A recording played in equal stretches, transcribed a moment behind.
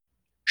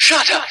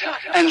Shut up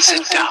and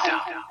sit down.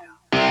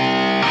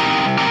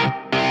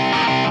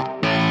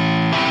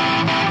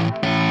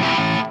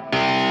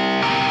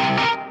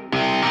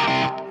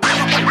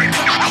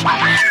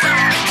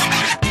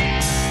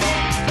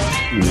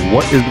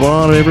 What is going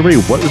on, everybody?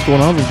 What is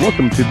going on?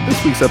 Welcome to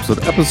this week's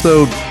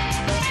episode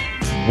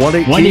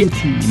 118.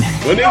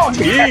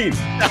 118.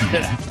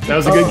 That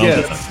was a good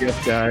guess.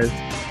 Yes, guys.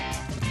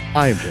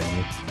 I am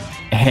Jeremy.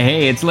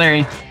 Hey, it's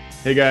Larry.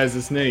 Hey, guys,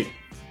 it's Nate.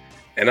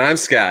 And I'm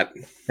Scott.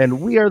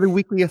 And we are the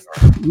weekliest.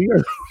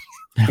 We're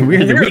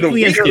the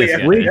weekliest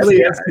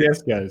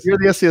STS Guys. We're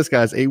the STS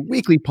Guys, a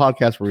weekly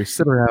podcast where we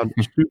sit around,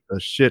 shoot the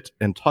shit,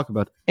 and talk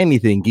about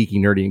anything geeky,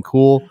 nerdy, and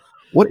cool.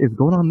 What is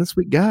going on this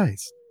week,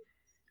 guys?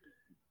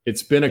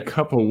 It's been a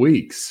couple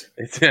weeks.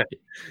 It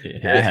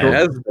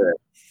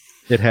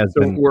has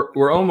So been.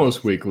 we're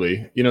almost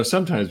weekly. You know,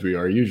 sometimes we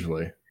are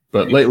usually,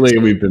 but lately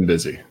we've been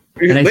busy.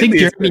 And I think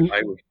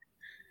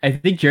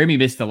Jeremy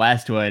missed the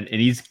last one,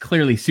 and he's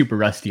clearly super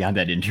rusty on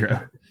that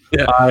intro.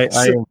 Yeah. I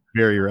am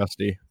very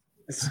rusty.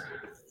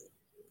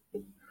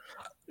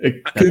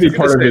 It could be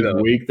part of his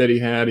week that he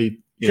had.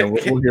 We'll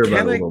hear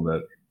about it a little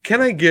bit.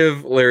 Can I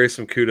give Larry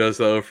some kudos,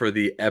 though, for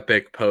the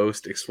epic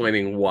post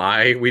explaining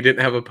why we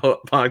didn't have a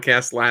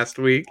podcast last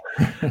week?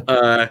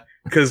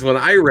 Because when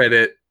I read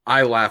it,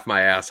 I laughed my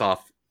ass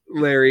off.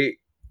 Larry,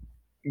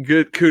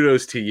 good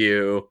kudos to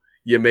you.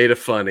 You made it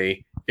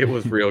funny. It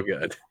was real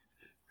good.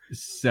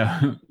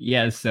 So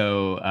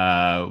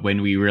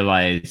when we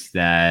realized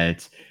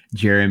that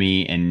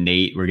Jeremy and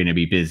Nate were going to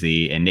be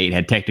busy and Nate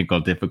had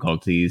technical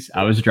difficulties,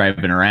 I was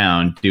driving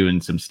around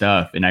doing some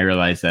stuff, and I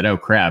realized that, oh,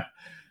 crap,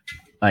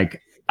 like,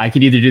 I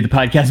could either do the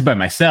podcast by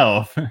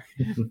myself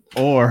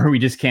or we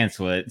just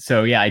cancel it.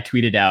 So yeah, I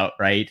tweeted out,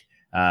 right?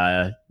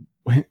 No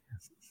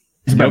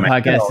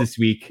podcast this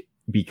week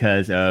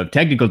because of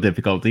technical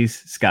difficulties.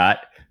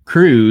 Scott,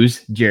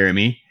 cruise,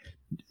 Jeremy,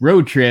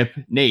 road trip,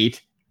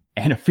 Nate,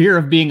 and a fear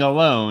of being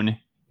alone,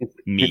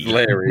 me.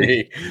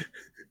 Larry.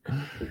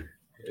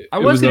 I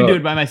was going to do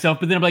it by myself,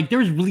 but then I'm like, there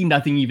was really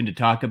nothing even to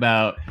talk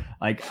about.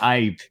 Like,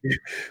 I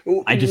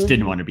just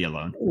didn't want to be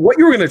alone. What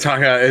you were going to talk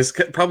about is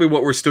probably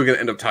what we're still going to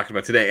end up talking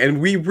about today. And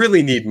we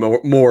really need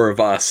more of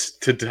us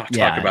to talk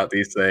about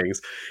these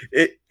things.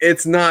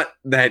 It's not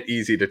that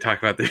easy to talk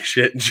about this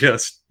shit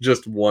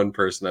just one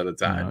person at a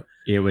time.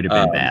 It would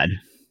have been bad.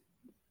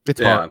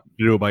 It's hard to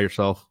do it by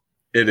yourself.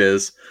 It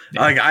is.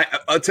 Yeah. Like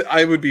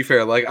I would be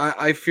fair. Like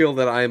I feel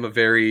that I am a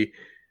very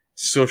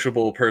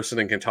sociable person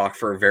and can talk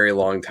for a very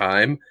long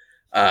time.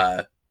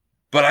 But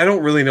I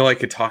don't really know I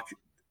could talk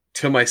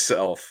to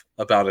myself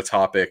about a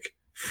topic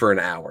for an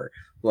hour.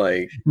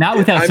 Like, not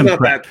without some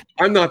prep.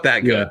 I'm not that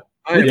good.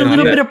 Yeah. With a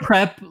little bit of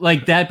prep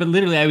like that, but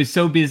literally I was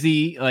so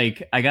busy.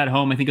 Like, I got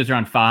home, I think it was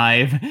around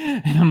 5,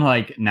 and I'm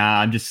like,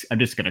 nah, I'm just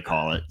gonna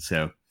call it.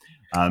 So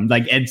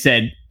like Ed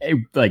said,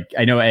 like,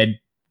 I know Ed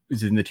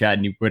was in the chat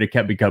and he would have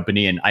kept me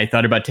company, and I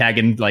thought about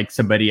tagging like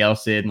somebody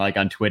else in, like,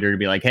 on Twitter to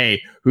be like,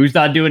 hey, who's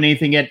not doing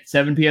anything at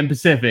 7 p.m.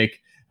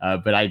 Pacific?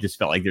 But I just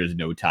felt like there was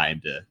no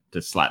time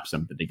to slap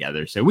something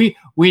together. So we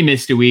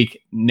missed a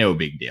week. No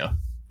big deal.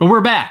 But we're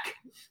back.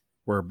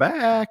 We're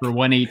back. For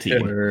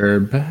 118.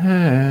 We're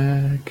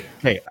back.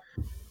 Hey,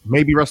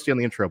 maybe rusty on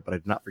the intro, but I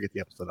did not forget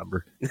the episode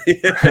number.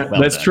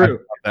 That's true.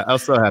 I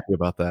was so happy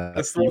about that.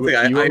 That's the one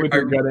thing. You went with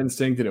your gut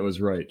instinct, and it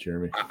was right,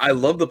 Jeremy. I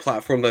love the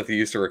platform that they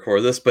used to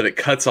record this, but it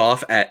cuts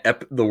off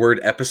at the word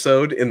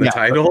episode in the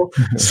title.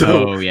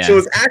 So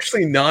it's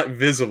actually not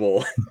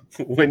visible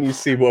when you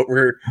see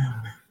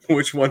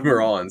which one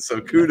we're on.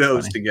 So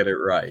kudos to get it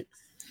right.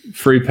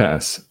 Free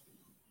pass.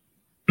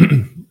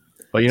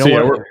 But you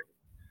know what?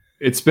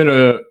 It's been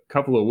a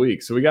couple of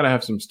weeks, so we got to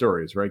have some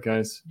stories, right,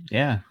 guys?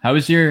 Yeah. How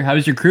was your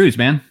cruise,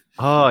 man?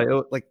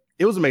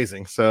 It was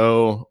amazing.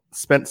 So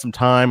spent some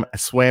time. I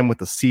swam with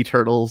the sea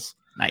turtles.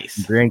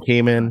 Nice. Gran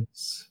came in,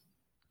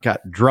 got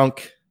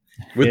drunk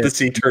with the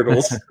sea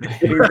turtles.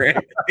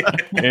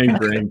 And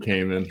Gran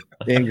came in.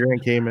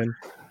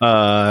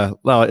 No,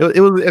 it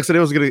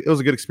was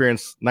a good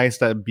experience. Nice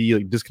to be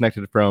like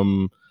disconnected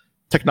from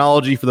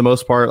technology for the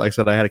most part. Like I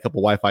said, I had a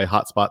couple Wi-Fi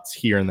hotspots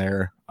here and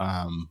there,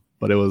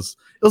 but it was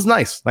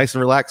nice and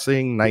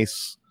relaxing.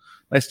 Nice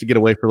to get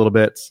away for a little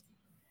bit.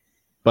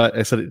 But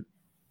I said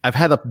I've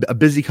had a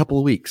busy couple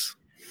of weeks,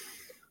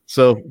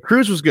 so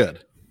cruise was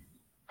good.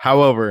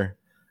 However,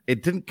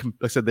 it didn't. Like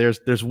I said,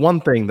 there's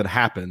one thing that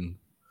happened.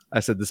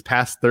 I said this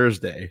past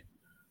Thursday.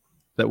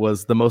 That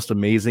was the most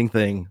amazing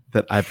thing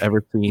that I've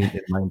ever seen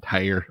in my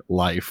entire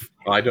life.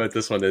 Oh, I know what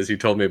this one is. You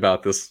told me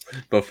about this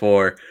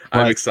before.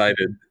 I'm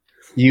excited.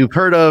 You've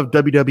heard of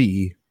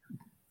WWE,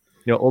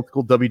 old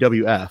school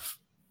WWF.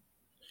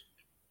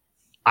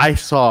 I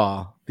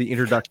saw the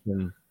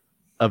introduction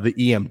of the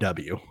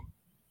EMW.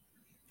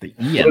 The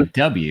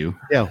EMW?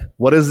 Yeah.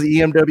 What is the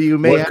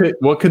EMW?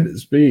 What could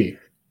this be?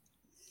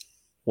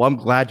 Well, I'm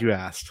glad you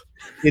asked.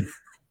 It's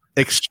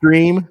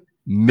Extreme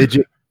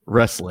Midget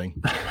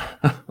Wrestling.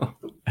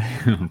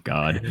 Oh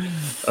God!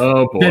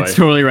 Oh boy! That's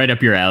totally right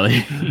up your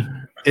alley.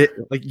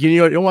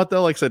 You know what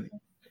though? Like I said,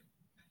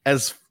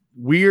 as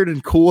weird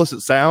and cool as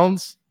it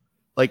sounds,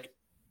 like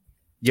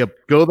you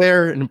go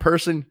there in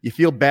person, you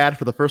feel bad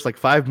for the first like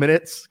 5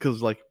 minutes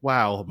because like,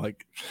 wow, I'm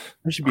like,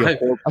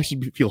 I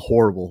should feel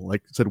horrible,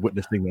 like I said,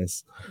 witnessing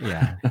this.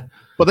 Yeah.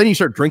 But then you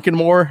start drinking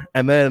more,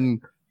 and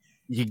then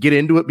you get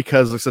into it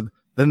because like I said,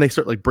 then they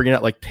start like bringing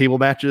out like table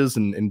matches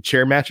and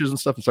chair matches and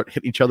stuff, and start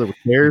hitting each other with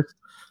chairs.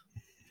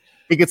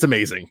 It gets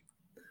amazing.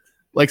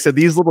 Like I said,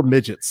 these little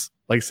midgets,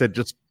 like I said,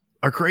 just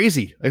are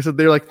crazy. Like I said,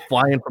 they're like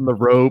flying from the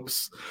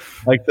ropes.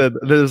 Like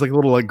there's like a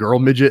little like girl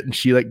midget, and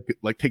she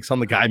like takes on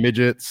the guy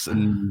midgets,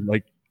 and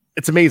like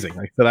it's amazing.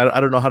 Like I said, I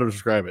don't know how to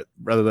describe it.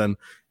 Rather than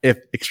if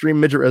extreme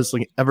midget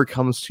wrestling ever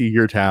comes to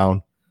your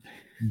town,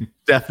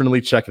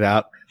 definitely check it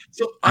out.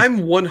 So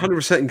I'm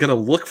 100% gonna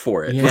look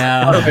for it.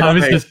 Yeah.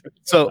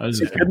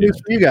 Good news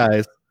for you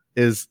guys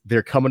is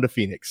they're coming to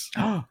Phoenix.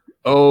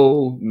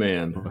 Oh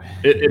man,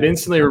 it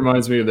instantly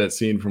reminds me of that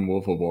scene from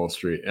Wolf of Wall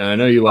Street, and I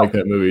know you like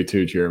that movie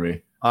too,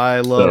 Jeremy. I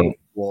love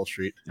Wall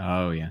Street.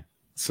 Oh yeah.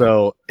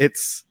 So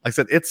it's like I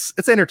said, it's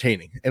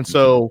entertaining, and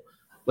so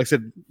like I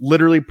said,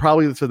 literally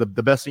probably the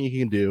best thing you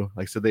can do.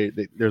 Like I said,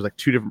 there's like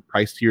 2 different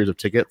price tiers of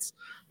tickets.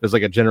 There's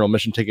like a general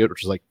admission ticket,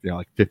 which is like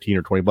like $15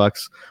 or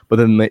 $20, but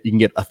then you can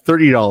get a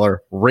 $30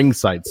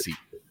 ringside seat.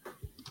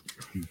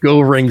 Go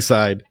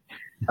ringside.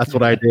 That's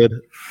what I did.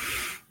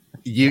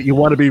 You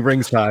want to be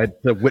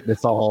ringside to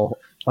witness all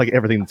like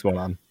everything that's going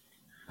on.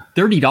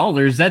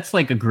 $30. That's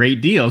like a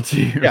great deal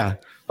too. Yeah.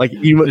 Like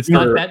it's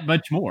not that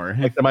much more.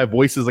 Like my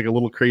voice is like a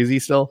little crazy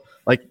still.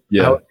 Like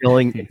I was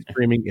yelling and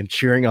screaming and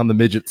cheering on the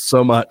midgets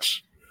so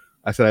much.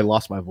 I said I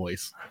lost my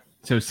voice.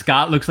 So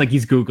Scott looks like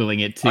he's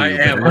Googling it too. I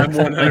am. I'm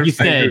 100% like you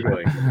said,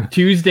 Googling.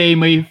 Tuesday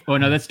May. Oh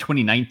no, that's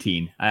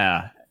 2019.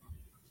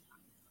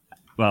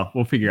 Well,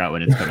 we'll figure out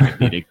when it's coming to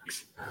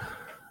Phoenix.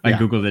 I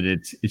googled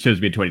it. It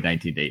shows me a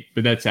 2019 date,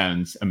 but that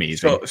sounds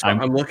amazing. So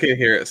I'm looking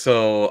here.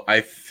 So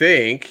I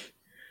think.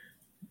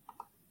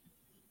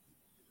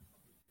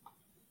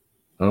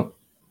 Oh,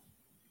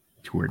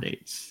 tour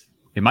dates.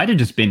 It might have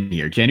just been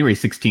here. January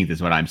 16th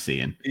is what I'm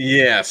seeing.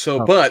 Yeah.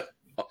 So, but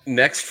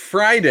next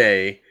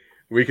Friday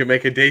we can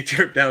make a day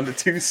trip down to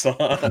Tucson.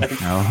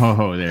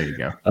 Oh, there you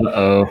go.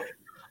 Uh-oh.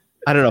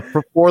 I don't know.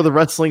 For the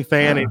wrestling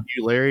fan and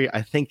you, Larry,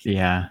 I think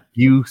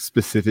you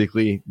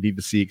specifically need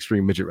to see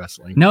Extreme Midget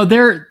Wrestling. No,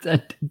 they're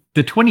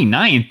the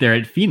 29th. They're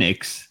at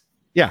Phoenix.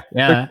 Yeah.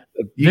 Yeah.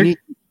 You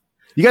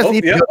guys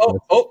need to go.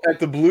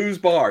 At the Blues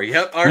Bar.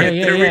 Yep. All right.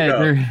 There we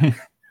go.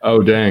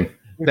 Oh, dang.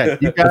 Yeah,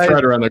 you guys, that's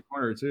right around the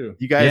corner too.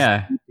 You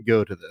guys need to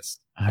go to this.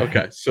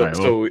 Okay.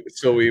 So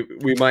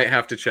we might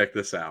have to check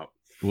this out.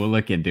 We'll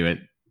look into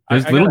it.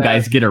 Those little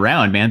guys get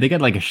around, man. They got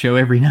like a show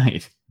every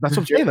night. That's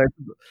what I'm saying.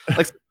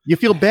 Like you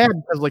feel bad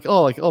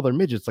because they're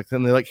midgets. Like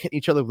then they like hitting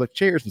each other with like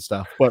chairs and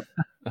stuff. But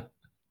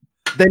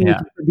then you're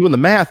doing the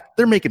math.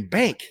 They're making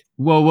bank.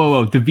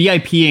 Whoa! The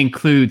VIP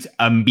includes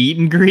a meet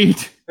and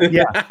greet.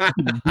 Yeah,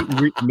 meet and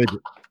greet midget.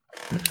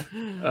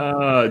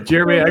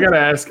 Jeremy, I gotta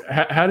ask,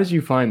 how did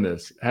you find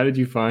this? How did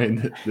you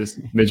find this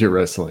midget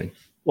wrestling?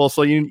 Well,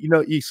 so you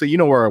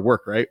know where I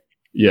work, right?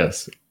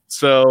 Yes.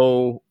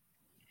 So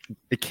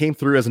it came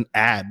through as an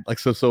ad,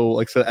 so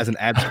as an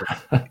ad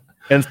script.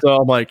 And so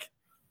I'm like,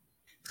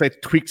 I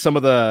tweaked some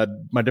of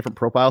my different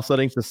profile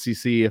settings to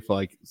see if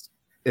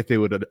they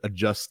would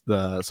adjust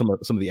some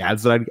of the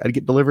ads that I'd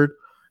get delivered.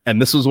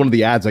 And this was one of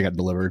the ads I got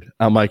delivered.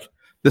 I'm like,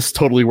 this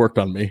totally worked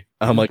on me.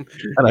 I'm like,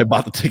 and I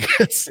bought the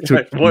tickets.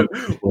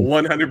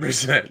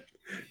 100%.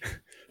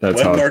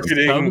 That's awesome.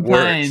 Marketing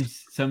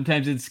works.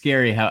 Sometimes it's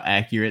scary how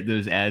accurate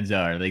those ads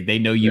are. Like they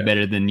know you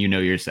better than you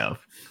know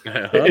yourself.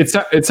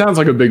 It sounds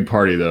like a big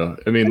party though.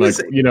 I mean,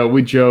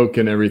 we joke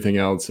and everything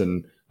else,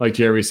 and like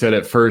Jeremy said,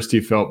 at first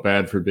he felt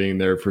bad for being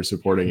there for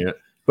supporting it,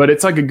 but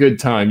it's like a good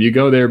time. You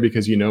go there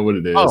because you know what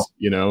it is.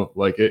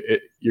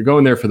 You're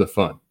going there for the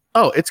fun.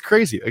 Oh, it's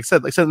crazy. Like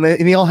I said, and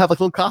they all have like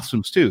little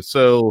costumes too.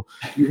 So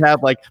you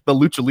have like the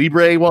Lucha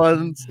Libre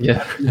ones.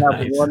 Yeah. You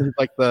have one who's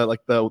like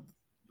the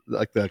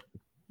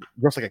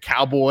dressed like a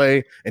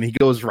cowboy, and he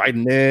goes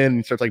riding in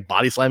and starts like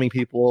body slamming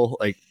people.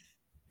 Like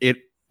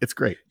it's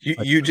great.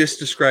 You just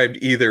described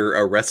either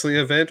a wrestling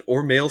event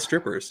or male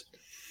strippers.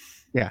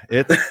 Yeah,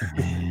 it's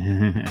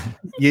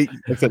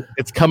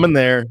coming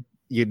there.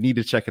 You need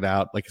to check it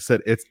out. Like I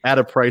said, it's at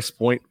a price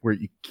point where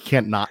you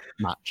can't not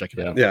check it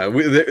out. Yeah,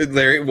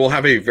 we'll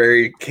have a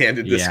very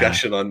candid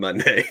discussion on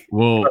Monday.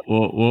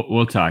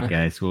 We'll talk,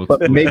 guys. But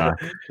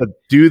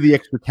do the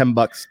extra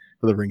 $10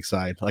 for the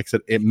ringside. Like I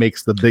said, it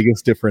makes the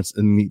biggest difference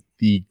in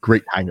the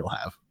great time you'll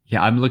have.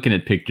 Yeah, I'm looking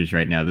at pictures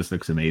right now. This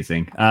looks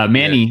amazing.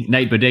 Manny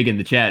Night Bodega in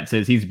the chat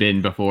says he's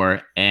been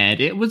before, and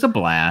it was a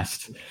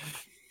blast.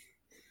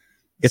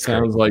 It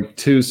sounds like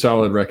 2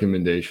 solid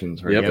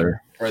recommendations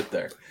there. Right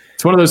there.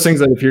 It's one of those things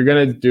that if you're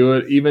going to do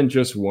it, even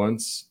just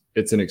once,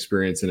 it's an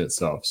experience in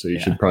itself. So you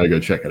should probably go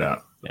check it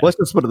out. Yeah. Let's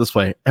just put it this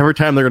way. Every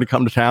time they're going to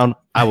come to town,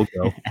 I will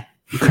go.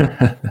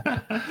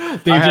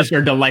 They just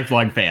are a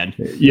lifelong fan.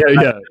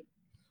 Yeah.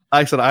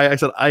 I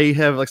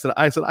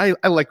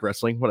like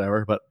wrestling,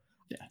 whatever, but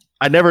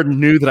I never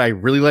knew that I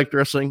really liked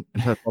wrestling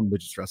until I saw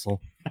midgets wrestle.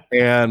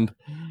 And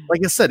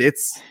like I said,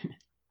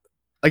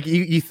 like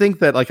you think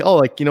that like, oh,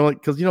 like,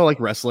 because like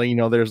wrestling,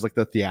 there's like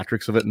the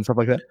theatrics of it and stuff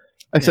like that.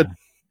 I said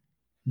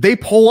they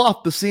pull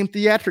off the same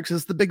theatrics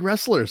as the big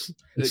wrestlers.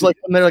 It's like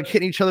when they're like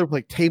hitting each other with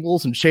like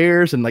tables and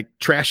chairs and like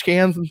trash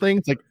cans and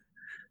things. Like,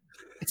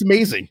 it's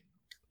amazing.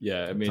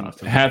 Yeah, I mean,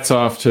 hats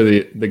off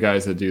to the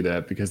guys that do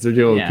that, because they're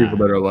dealing with people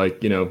that are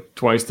like,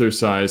 twice their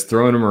size,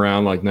 throwing them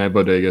around like Night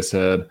Bodega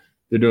said.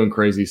 They're doing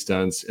crazy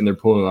stunts and they're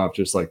pulling off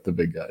just like the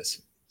big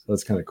guys. So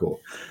that's kind of cool.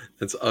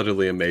 It's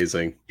utterly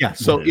amazing. Yeah.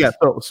 So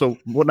so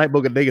what Night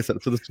Bodega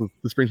said. So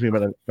this brings me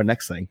to my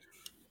next thing.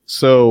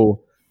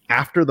 So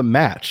after the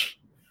match,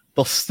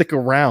 they'll stick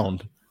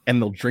around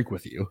and they'll drink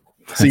with you.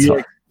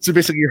 So so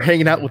basically you're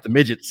hanging out with the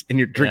midgets and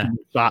you're drinking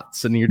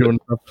shots and you're doing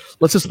stuff.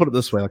 Let's just put it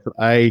this way. Like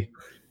I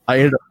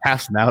ended up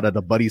passing out at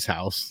a buddy's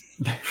house.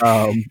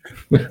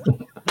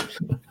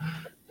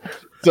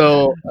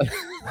 So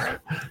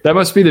that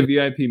must be the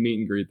VIP meet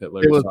and greet that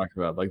Larry was talking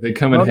about. Like they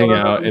come and hang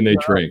out and they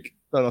drink.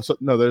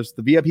 No, there's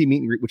the VIP meet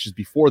and greet, which is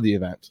before the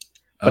event.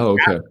 But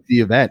okay.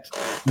 The event,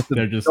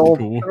 they're just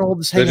cool.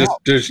 They're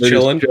just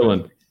chilling.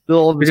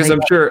 Because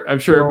I'm sure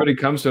everybody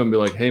comes to them and be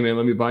like, "Hey man,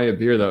 let me buy you a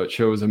beer. That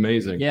show was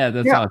amazing." Yeah,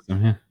 that's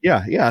awesome.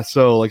 Yeah.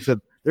 So like I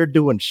said, they're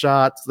doing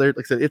shots. They're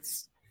like I said,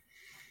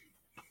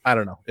 I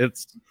don't know.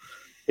 It's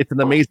an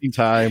amazing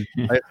time.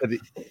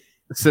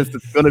 Since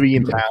it's going to be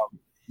in town,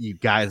 you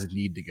guys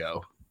need to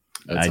go.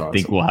 I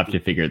think we'll have to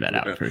figure that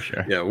out for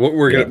sure. Yeah,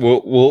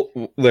 we'll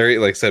Larry,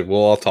 like I said, we'll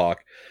all talk.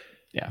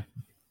 Yeah,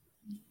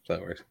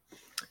 that works.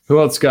 Who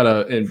else got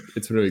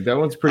It's been a week? That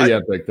one's pretty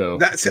epic though.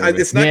 It's not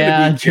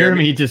gonna be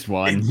Jeremy just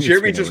won.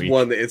 Jeremy just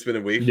won. It's been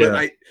a week. Yeah.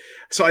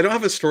 But I don't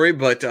have a story,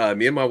 but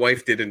me and my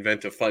wife did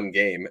invent a fun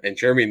game, and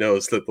Jeremy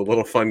knows that the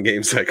little fun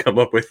games I come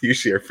up with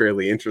usually are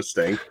fairly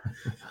interesting.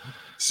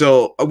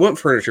 So I went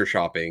furniture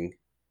shopping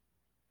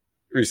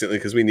recently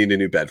because we need a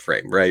new bed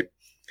frame, right?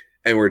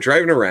 And we're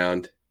driving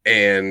around,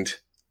 and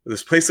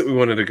this place that we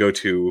wanted to go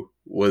to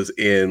was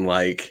in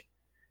like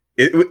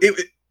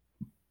it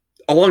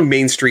along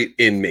Main Street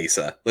in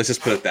Mesa. Let's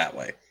just put it that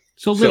way.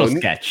 So a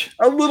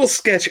little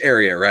sketch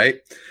area,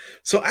 right?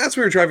 So as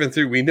we were driving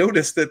through, we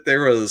noticed that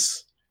there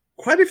was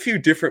quite a few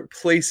different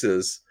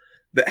places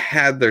that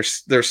had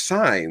their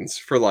signs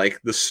for like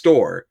the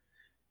store.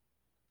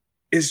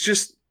 Is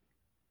just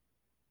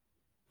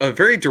a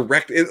very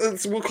direct.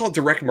 We'll call it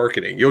direct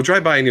marketing. You'll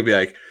drive by and you'll be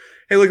like,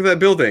 "Hey, look at that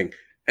building,"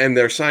 and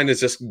their sign is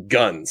just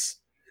guns.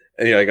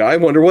 And you're like, "I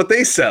wonder what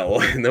they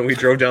sell." And then we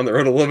drove down the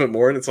road a little bit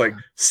more, and it's like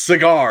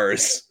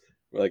cigars.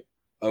 We're like,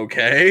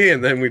 okay.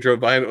 And then we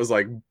drove by and it was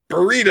like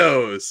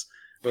burritos.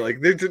 We're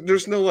like,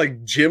 there's no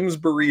like Jim's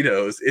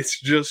burritos. It's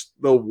just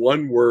the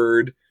one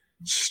word,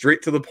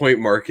 straight to the point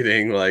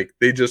marketing. Like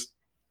they just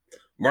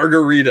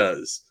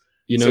margaritas.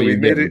 So we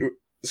made it.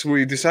 So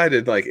we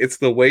decided like it's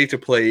the way to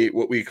play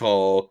what we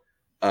call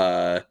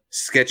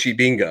sketchy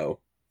bingo.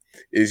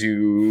 Is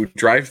you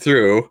drive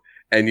through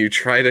and you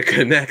try to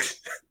connect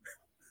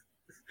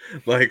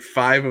like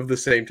 5 of the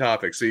same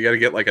topics. So you got to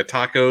get like a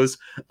tacos,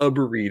 a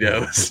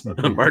burritos,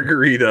 a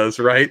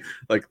margaritas, right?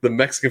 Like the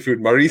Mexican food,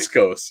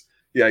 mariscos.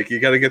 Yeah, like you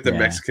got to get the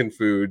Mexican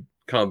food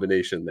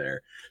combination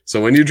there.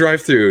 So when you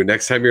drive through,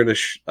 next time you're in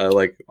I'm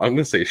going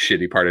to say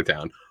shitty part of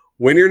town.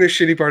 When you're in a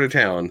shitty part of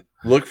town,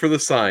 look for the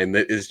sign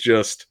that is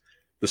just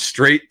the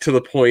straight to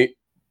the point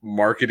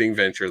marketing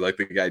venture. Like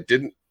the guy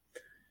didn't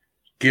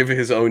give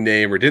his own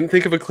name or didn't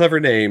think of a clever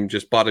name,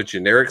 just bought a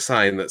generic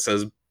sign that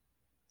says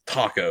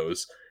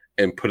tacos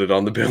and put it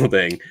on the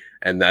building,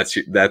 and that's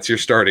your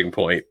starting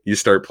point. You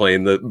start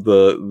playing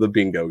the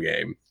bingo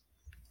game.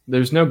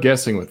 There's no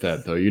guessing with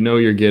that, though.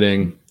 You're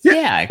getting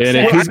exactly. And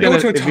if he's going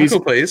to a taco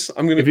place,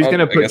 if he's going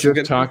to put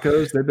just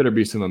tacos, there better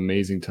be some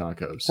amazing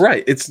tacos.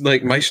 Right. It's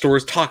like my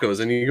store's tacos,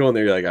 and you go in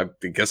there, you're like,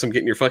 I guess I'm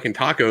getting your fucking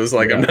tacos.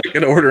 Like I'm not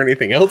going to order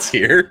anything else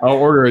here. I'll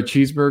order a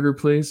cheeseburger,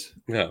 please.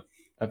 Yeah.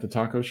 At the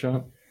taco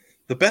shop.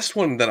 The best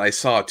one that I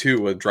saw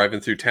too, when driving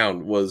through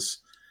town, was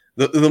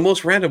the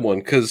most random one,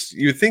 because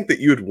you'd think that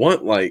you'd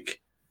want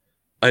like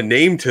a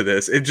name to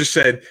this. It just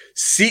said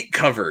seat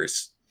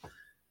covers.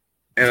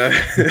 And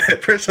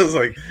at first I was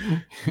like,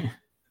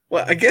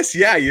 well, I guess,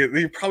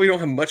 you probably don't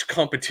have much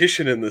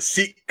competition in the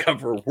seat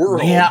cover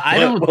world. Yeah, I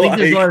don't think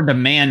there's a lot of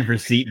demand for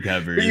seat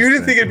covers. You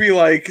didn't think it'd be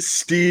like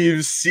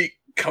Steve's seat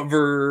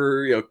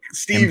cover,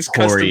 Steve's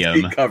Emporium.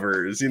 Custom seat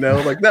covers,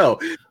 like, no,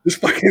 this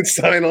fucking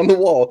sign on the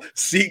wall,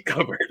 seat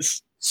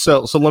covers.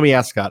 So let me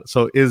ask Scott.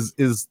 So is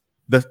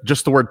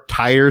just the word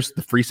tires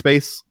the free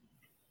space?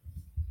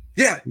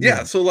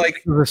 Yeah. So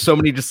like, there's so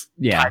many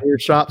tire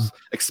shops,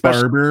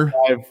 especially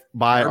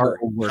by our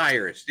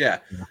tires. Yeah,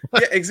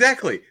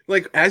 exactly.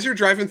 Like as you're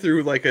driving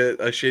through like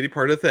a shady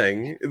part of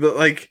thing,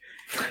 like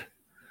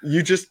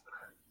you just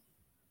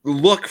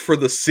look for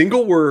the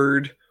single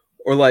word,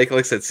 or like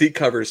I said, seat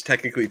covers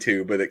technically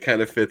too, but it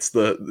kind of it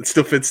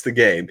still fits the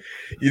game.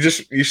 You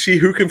see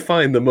who can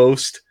find the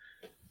most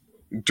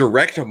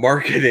direct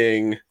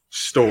marketing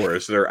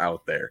stores that are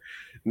out there.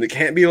 And it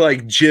can't be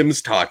like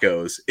Jim's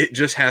Tacos. It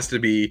just has to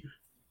be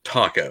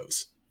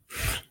tacos.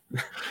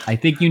 I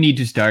think you need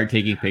to start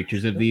taking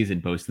pictures of these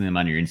and posting them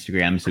on your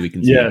Instagram so we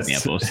can see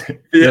examples.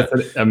 Yeah.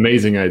 That's an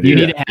amazing idea.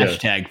 You need a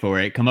hashtag for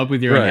it. Come up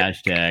with your own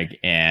hashtag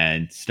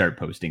and start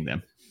posting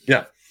them.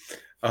 Yeah.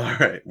 All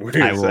right.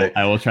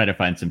 I will try to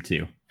find some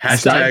too.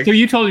 Hashtag. So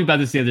you told me about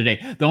this the other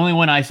day. The only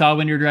one I saw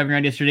when you were driving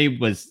around yesterday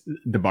was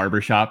the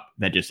barber shop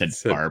that just said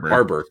barber.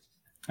 Barber.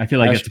 I feel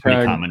like that's a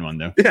pretty common one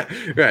though. Yeah,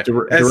 right.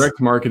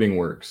 Direct marketing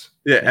works.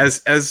 Yeah,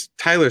 as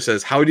Tyler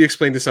says, how do you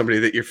explain to somebody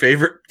that your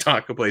favorite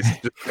taco place is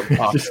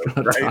just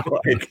a taco, right?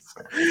 Like,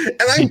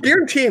 and I'm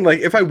guaranteeing, like,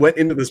 if I went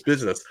into this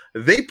business,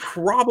 they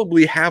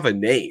probably have a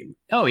name.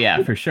 Oh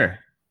yeah, for sure.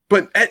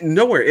 But at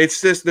nowhere, it's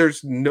just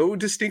there's no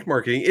distinct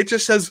marketing. It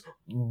just says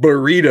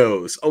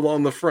burritos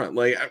along the front.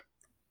 Like,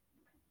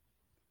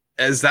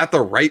 is that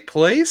the right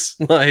place?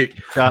 Like,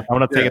 Scott, I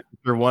want to take a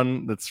picture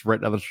one that's right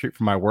down the street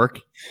from my work.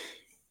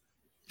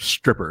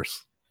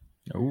 Strippers.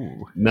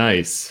 Oh,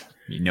 nice.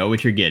 You know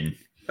what you're getting.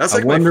 That's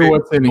like I wonder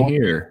what's in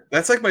here.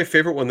 That's like my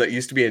favorite one that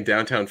used to be in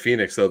downtown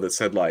Phoenix, though, that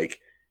said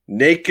like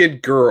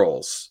naked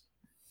girls.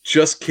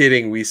 Just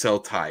kidding, we sell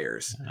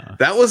tires.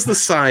 That was the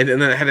sign, and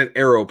then it had an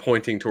arrow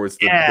pointing towards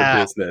the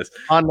business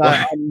on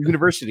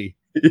University.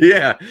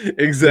 Yeah,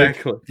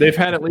 exactly. They've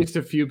had at least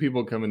a few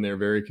people come in there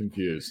very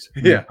confused.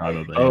 Yeah,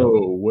 probably.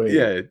 Oh wait.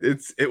 Yeah,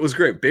 it was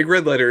great. Big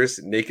red letters,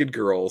 naked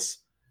girls.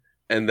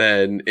 And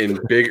then in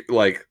big,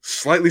 like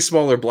slightly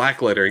smaller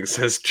black lettering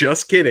says,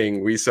 "Just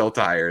kidding, we sell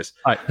tires."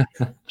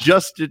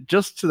 Just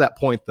to that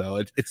point, though,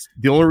 it's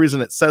the only reason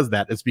it says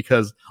that is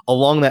because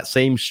along that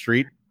same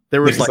street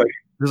there was like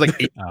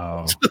 8.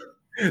 Oh,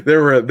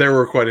 there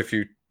were quite a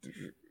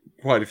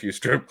few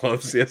strip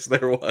clubs. Yes,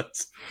 there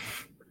was.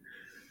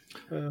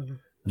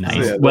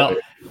 Nice. So well,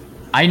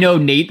 I know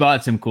Nate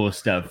bought some cool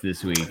stuff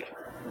this week.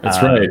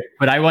 That's right.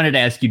 But I wanted to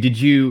ask you: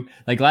 did you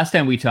like last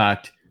time we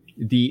talked?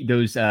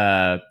 Those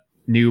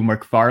new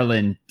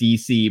McFarlane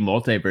DC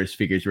multiverse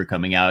figures were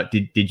coming out.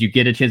 Did you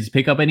get a chance to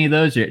pick up any of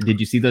those, or did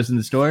you see those in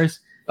the stores?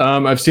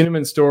 I've seen them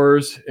in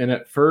stores, and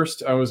at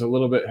first I was a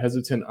little bit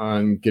hesitant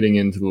on getting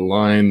into the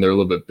line. They're a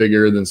little bit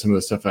bigger than some of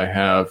the stuff I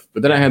have,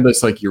 but then I had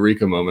this like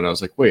eureka moment. I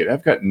was like, wait,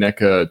 I've got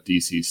NECA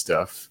DC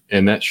stuff,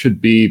 and that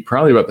should be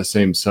probably about the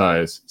same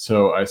size.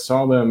 So I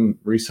saw them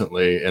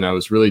recently, and I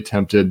was really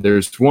tempted.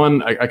 There's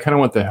one, I kind of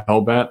want the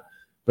Hellbat,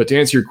 but to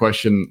answer your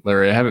question,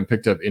 Larry, I haven't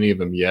picked up any of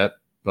them yet,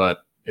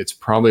 but it's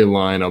probably a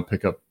line I'll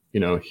pick up,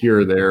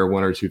 here or there,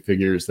 one or two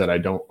figures that I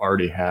don't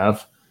already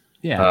have.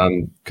 Yeah.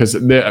 Because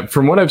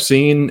from what I've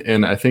seen,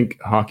 and I think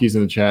Hockey's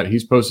in the chat,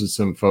 he's posted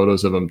some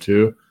photos of them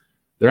too.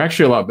 They're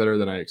actually a lot better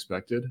than I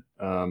expected.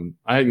 I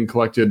hadn't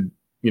collected,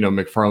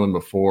 McFarlane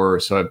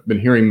before, so I've been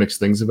hearing mixed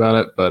things about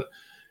it, but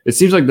it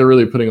seems like they're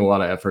really putting a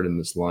lot of effort in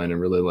this line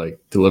and really like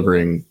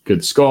delivering good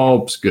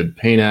sculpts, good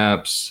paint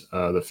apps.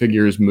 The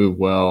figures move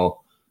well.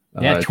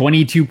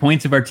 22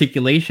 points of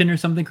articulation or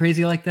something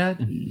crazy like that.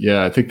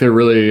 Yeah, I think they're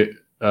really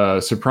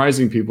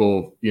surprising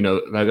people.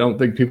 I don't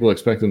think people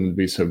expect them to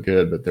be so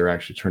good, but they're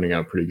actually turning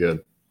out pretty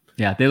good.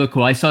 Yeah, they look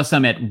cool. I saw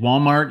some at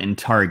Walmart and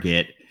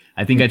Target.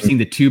 I think I've seen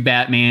the 2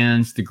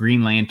 Batmans, the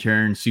Green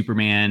Lantern,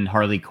 Superman,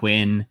 Harley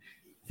Quinn.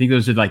 I think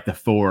those are like the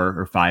 4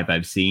 or 5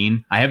 I've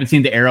seen. I haven't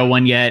seen the Arrow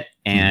one yet,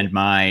 and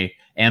my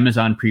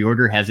Amazon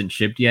pre-order hasn't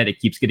shipped yet. It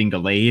keeps getting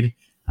delayed.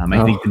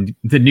 I think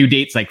the new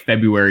date's like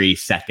February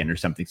 2nd or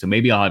something. So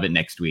maybe I'll have it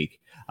next week.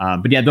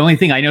 But yeah, the only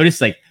thing I noticed,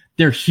 like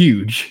they're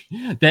huge.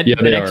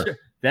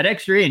 That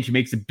extra inch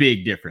makes a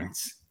big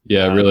difference.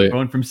 Yeah, really.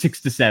 Going from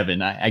 6 to 7.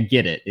 I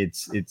get it.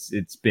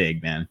 It's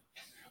big, man.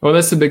 Well,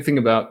 that's the big thing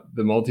about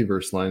the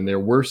multiverse line. There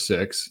were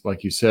 6,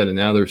 like you said, and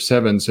now there's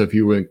 7. So if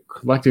you were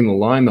collecting the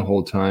line the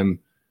whole time,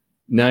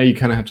 now you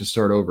kind of have to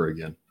start over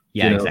again.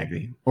 Yeah,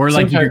 exactly. Or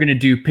like if you're going to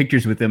do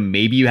pictures with them,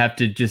 maybe you have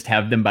to just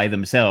have them by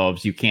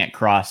themselves. You can't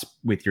cross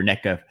with your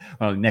NECA.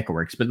 Well, NECA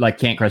works, but like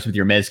can't cross with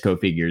your Mezco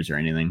figures or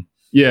anything.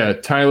 Yeah,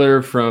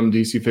 Tyler from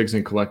DC Figs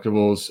and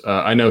Collectibles.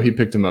 I know he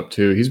picked him up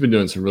too. He's been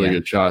doing some really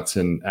good shots,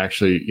 and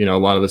actually, a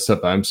lot of the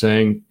stuff I'm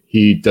saying,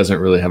 he doesn't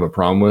really have a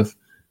problem with.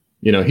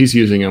 He's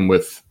using them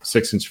with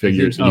 6-inch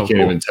figures, and you can't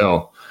even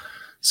tell.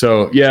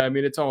 So yeah, I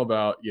mean, it's all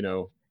about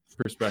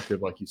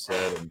perspective, like you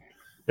said, and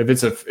if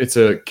it's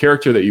a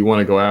character that you want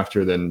to go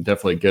after, then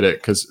definitely get it,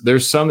 because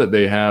there's some that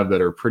they have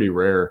that are pretty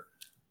rare.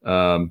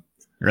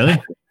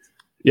 Really?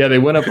 Yeah, they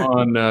went up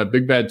on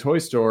Big Bad Toy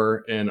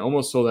Store and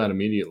almost sold out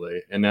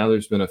immediately. And now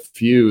there's been a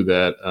few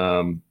that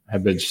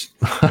have been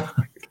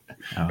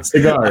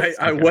cigars.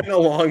 I went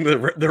along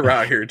the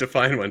route here to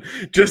find one.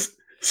 Just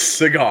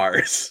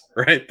cigars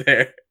right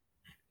there.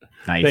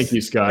 Nice. Thank you,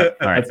 Scott.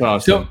 All right. That's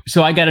awesome.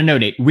 So I got to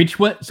note, which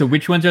ones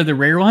are the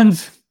rare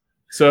ones?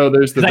 So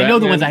there's the I know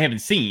the ones I haven't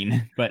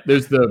seen, but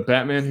there's the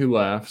Batman Who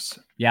Laughs.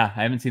 Yeah,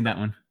 I haven't seen that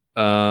one.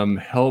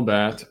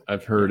 Hellbat,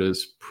 I've heard,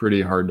 is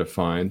pretty hard to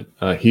find.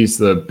 He's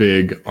the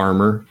big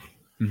armor.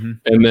 Mm-hmm.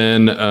 And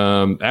then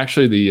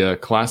actually the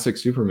classic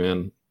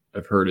Superman,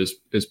 I've heard,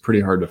 is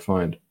pretty hard to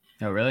find.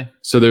 Oh, really?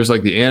 So there's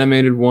like the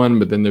animated one,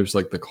 but then there's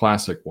like the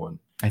classic one.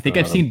 I think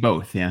I've seen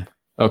both, yeah.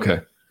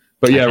 Okay.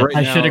 But yeah,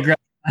 I should have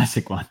grabbed the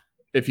classic one.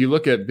 if you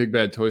look at Big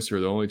Bad Toy Store,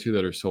 the only two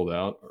that are sold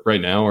out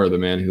right now are the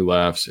Man Who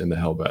Laughs and the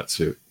Hellbat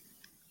suit.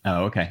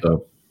 Oh, okay.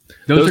 So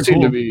those are seem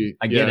cool. to be.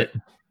 I get it.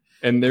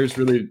 And there's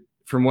really,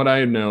 from what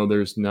I know,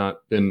 there's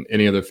not been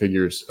any other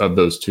figures of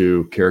those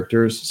two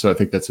characters. So I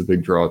think that's a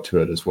big draw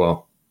to it as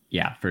well.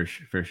 Yeah, for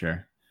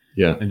sure.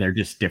 Yeah, and they're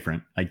just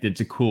different. Like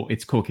it's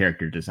cool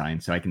character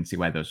design, so I can see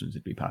why those ones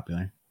would be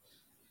popular.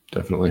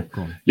 Definitely.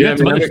 Cool. You got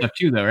some other stuff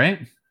too, though, right?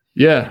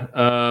 Yeah.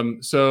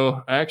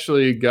 So I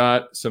actually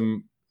got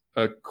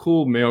a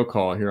cool mail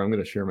call here. I'm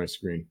going to share my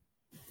screen.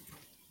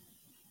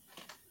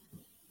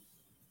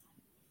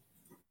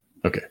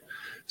 Okay.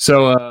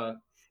 So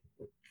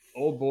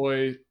old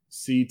boy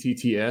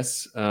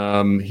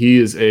CTTS. He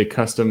is a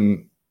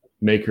custom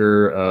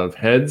maker of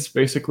heads,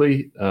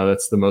 basically.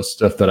 That's the most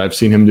stuff that I've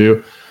seen him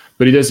do.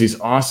 But he does these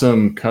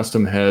awesome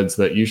custom heads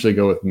that usually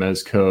go with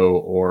Mezco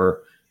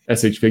or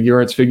SH Figure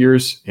Arts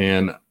figures.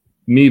 And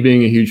me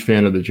being a huge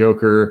fan of the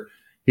Joker,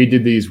 he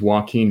did these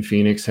Joaquin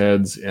Phoenix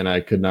heads, and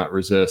I could not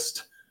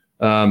resist.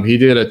 He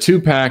did a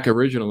 2-pack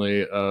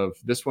originally of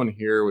this one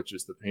here, which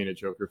is the painted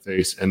Joker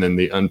face, and then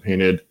the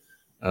unpainted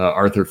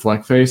Arthur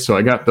Fleck face. So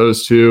I got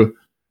those two.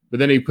 But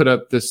then he put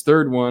up this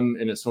third one,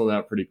 and it sold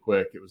out pretty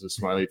quick. It was a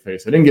smiley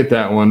face. I didn't get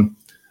that one,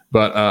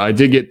 but I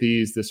did get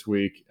these this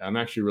week. I'm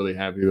actually really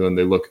happy with them.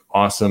 They look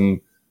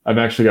awesome. I've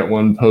actually got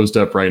one posed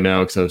up right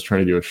now because I was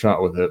trying to do a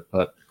shot with it,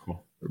 but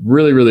cool.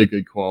 Really, really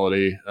good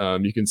quality.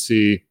 You can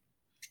see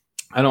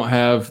I don't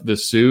have the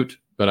suit,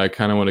 but I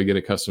kind of want to get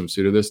a custom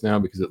suit of this now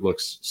because it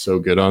looks so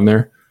good on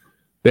there.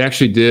 They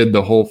actually did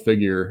the whole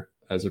figure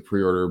as a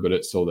pre-order, but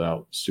it sold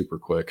out super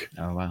quick.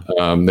 Oh,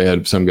 wow. They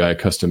had some guy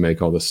custom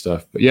make all this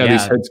stuff. But yeah,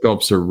 these head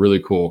sculpts are really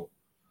cool.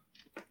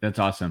 That's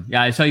awesome.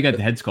 Yeah, I saw you got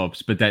the head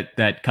sculpts, but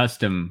that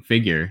custom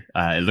figure,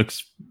 it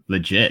looks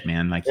legit,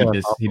 man. Like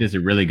he does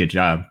a really good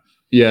job.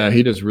 Yeah,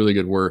 he does really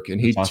good work, and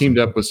he teamed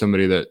up with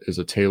somebody that is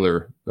a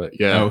tailor. But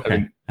yeah, okay. I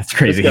mean, that's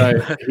crazy. Guy,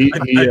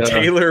 a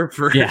tailor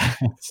for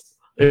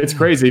it's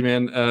crazy,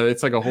 man.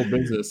 It's like a whole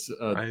business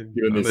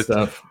doing this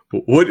stuff.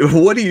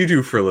 What do you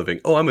do for a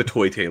living? Oh, I'm a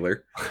toy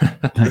tailor.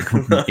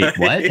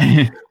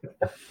 What?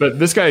 But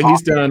this guy,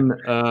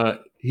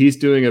 he's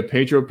doing a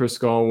Pedro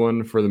Pascal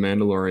one for The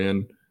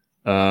Mandalorian.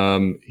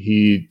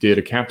 He did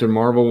a Captain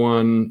Marvel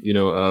one,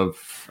 I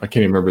can't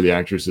even remember the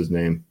actress's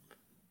name.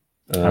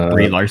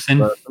 Brie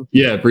Larson?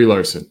 Yeah, Brie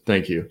Larson.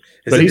 Thank you.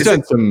 He's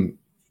done some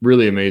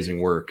really amazing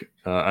work.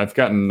 I've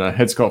gotten a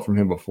head sculpt from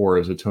him before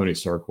as a Tony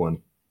Stark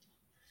one.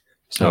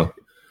 So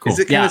cool. Is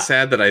it kind of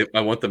sad that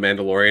I want the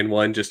Mandalorian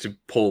one just to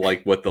pull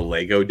like what the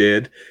Lego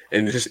did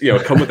and just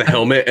come with the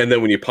helmet, and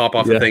then when you pop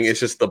off the thing,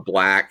 it's just the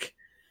black.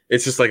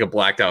 It's just like a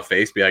blacked out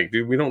face. Be like,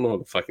 dude, we don't know what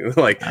the fucking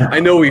I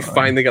know we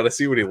finally got to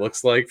see what he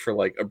looks like for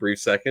like a brief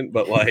second,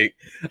 but like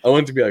I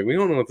want it to be like, we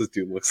don't know what this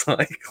dude looks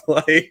like.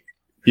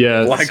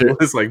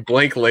 This like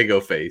blank Lego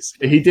face.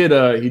 He's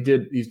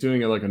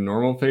doing like a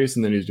normal face,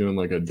 and then he's doing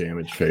like a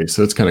damaged face.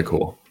 So it's kind of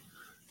cool.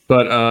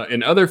 But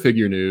in other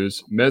figure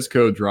news,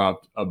 Mezco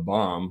dropped a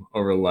bomb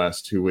over the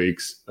last 2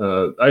 weeks.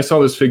 I saw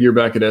this figure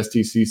back at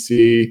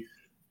STCC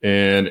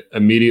and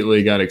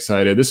immediately got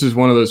excited. This is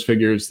one of those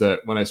figures that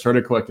when I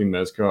started collecting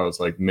Mezco, I was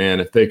like,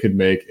 man, if they could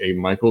make a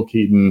Michael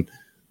Keaton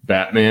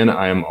Batman,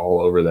 I am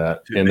all over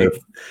that. Dude, and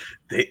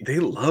they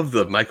love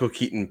the Michael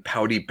Keaton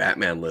pouty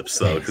Batman lips,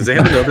 though, because they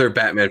have another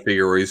Batman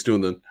figure where he's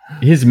doing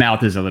his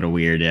mouth is a little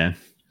weird, yeah.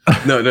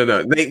 No.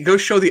 They go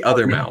show the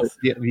other mouth.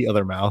 The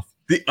other mouth.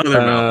 The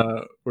other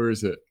mouth. Where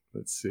is it?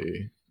 Let's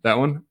see. That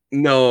one?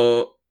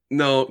 No.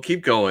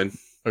 Keep going.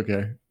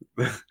 Okay.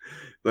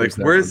 Like,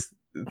 where's?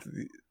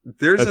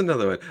 There's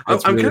another one.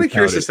 I'm really kind of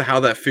curious as to how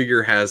that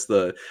figure has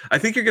I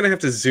think you're gonna have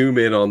to zoom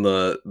in on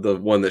the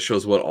one that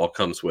shows what all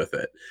comes with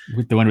it.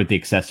 With the one with the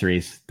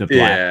accessories, the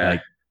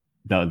black,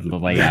 like the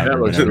layout. That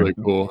looks really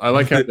cool. I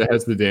like how it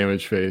has the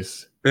damage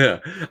face. Yeah,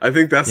 I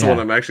think that's the one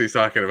I'm actually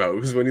talking about.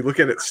 Because when you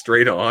look at it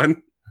straight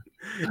on,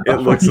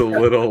 it looks a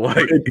little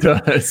like it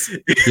does.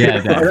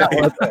 Yeah,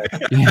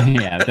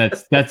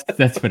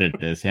 that's what it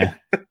is. Yeah,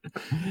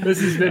 this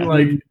has been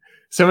like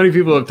so many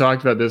people have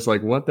talked about this.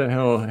 Like, what the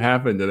hell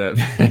happened to that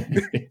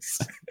face?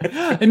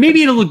 And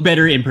maybe it'll look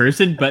better in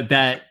person, but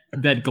that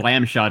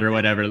glam shot or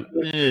whatever,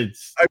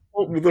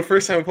 the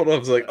first time I pulled it up, I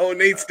was like, "Oh,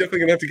 Nate's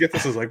definitely gonna have to get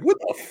this." I was like, "What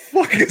the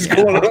fuck is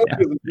going on with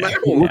his mouth?"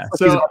 Yeah.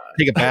 So he's about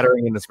to take a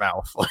battering in his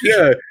mouth.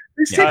 Yeah,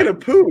 he's taking a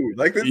poo.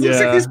 Like this looks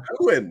like he's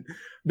pooing.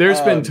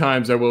 There's been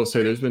times, I will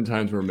say, where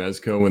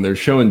Mezco, when they're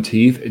showing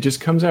teeth, it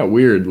just comes out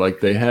weird. Like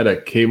they had a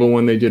Cable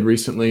one they did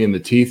recently, and the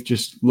teeth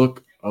just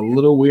look a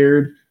little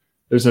weird.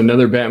 There's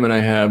another Batman I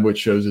have which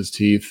shows his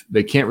teeth.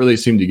 They can't really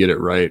seem to get it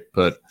right,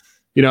 but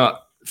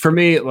for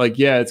me, like,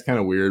 yeah, it's kind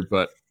of weird,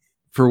 but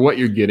for what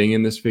you're getting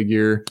in this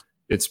figure,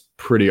 it's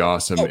pretty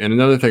awesome. And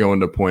another thing I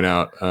wanted to point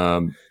out,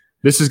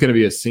 this is going to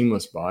be a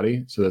seamless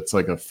body, so that's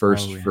like a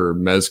first for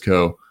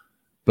Mezco.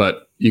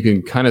 But you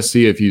can kind of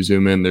see if you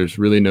zoom in, there's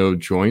really no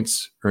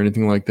joints or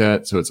anything like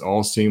that. So it's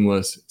all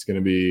seamless. It's going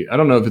to be, I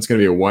don't know if it's going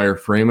to be a wire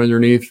frame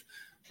underneath,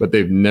 but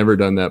they've never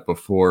done that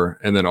before.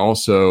 And then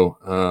also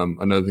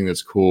another thing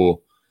that's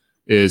cool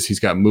is he's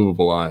got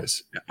movable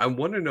eyes. I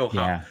want to know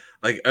how. Yeah.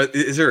 Like,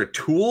 is there a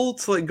tool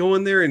to like go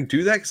in there and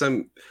do that? Because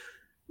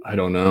I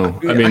don't know.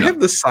 I mean, I have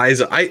the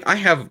size. I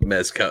have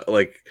Mezco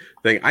like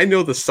thing. I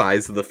know the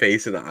size of the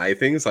face and the eye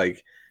things.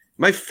 Like,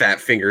 my fat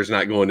finger's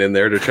not going in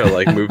there to try to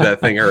like move that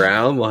thing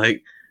around.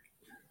 Like,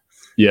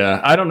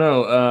 yeah, I don't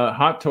know.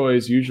 Hot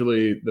Toys,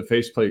 usually the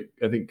faceplate,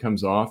 I think,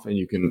 comes off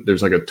and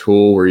there's like a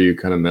tool where you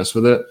kind of mess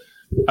with it.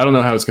 I don't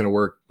know how it's going to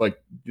work.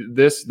 Like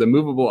the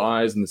movable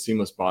eyes and the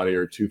seamless body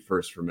are two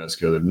firsts for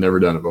Mezco. They've never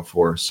done it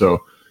before. So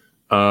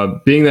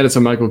being that it's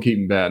a Michael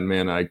Keaton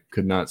Batman, I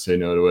could not say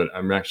no to it.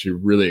 I'm actually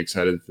really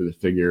excited for the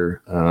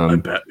figure. I'm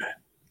Batman.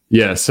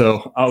 Yeah,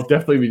 so I'll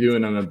definitely be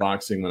doing an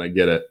unboxing when I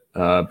get it.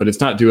 But it's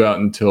not due out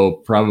until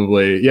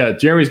probably,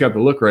 Jeremy's got the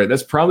look right.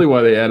 That's probably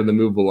why they added the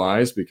movable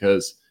eyes,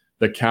 because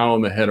the cowl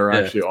and the head are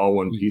actually all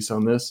one piece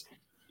on this.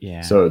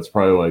 Yeah. So it's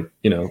probably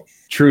like,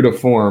 true to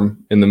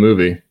form in the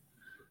movie.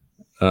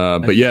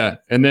 But yeah.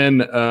 And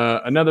then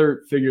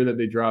another figure that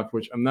they dropped,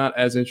 which I'm not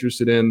as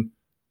interested in,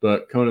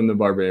 but Conan the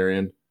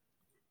Barbarian.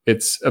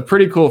 It's a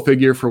pretty cool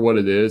figure for what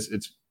it is.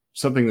 It's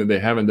something that they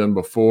haven't done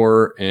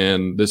before.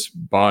 And this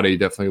body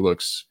definitely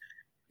looks,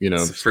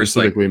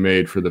 specifically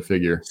made for the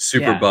figure.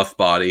 Super buff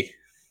body.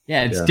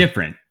 Yeah, it's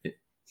different,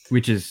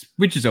 which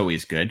is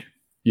always good.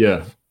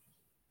 Yeah.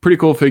 Pretty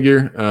cool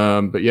figure.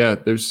 But yeah,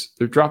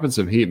 they're dropping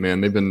some heat,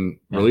 man. They've been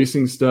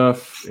releasing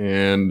stuff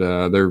and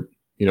they're,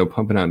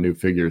 pumping out new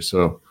figures.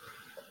 So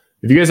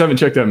if you guys haven't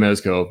checked out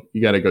Mezco,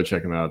 you got to go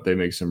check them out. They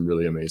make some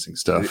really amazing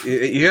stuff.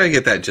 You got to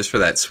get that just for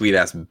that sweet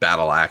ass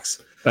battle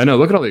axe. I know.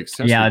 Look at all the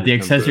accessories. Yeah, the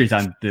accessories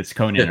on this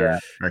Conan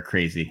are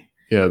crazy.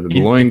 Yeah, the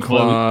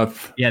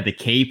loincloth. Yeah, the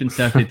cape and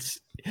stuff. It's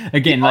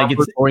again like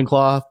it's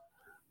loincloth.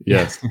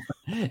 Yes.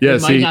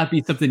 It might not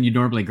be something you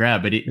normally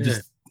grab, but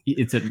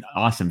it's an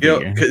awesome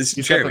figure. Because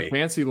you got the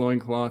fancy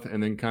loincloth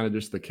and then kind of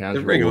just the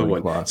casual regular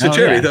loincloth. one. So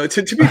Jeremy, though,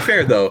 to be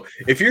fair though,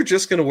 if you're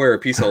just gonna wear a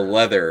piece of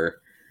leather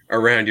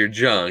around your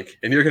junk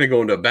and you're gonna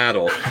go into a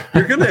battle,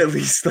 you're gonna at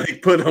least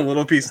like put a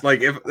little piece.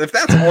 Like if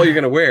that's all you're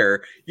gonna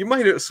wear, you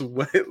might at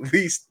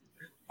least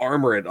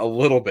armor it a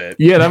little bit.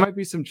 Yeah, that might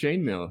be some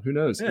chainmail. Who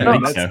knows?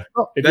 Yeah,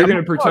 if you're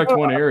gonna protect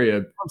one area,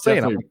 I'm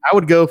saying I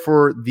would go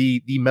for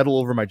the metal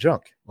over my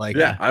junk. Like,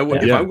 I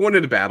would. If I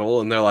wanted a battle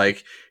and they're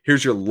like,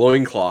 "Here's your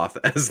loincloth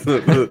as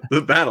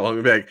the battle," I'm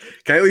gonna be like,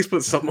 "Can I at least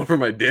put something over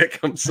my dick?"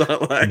 I'm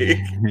not like.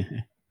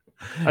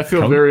 I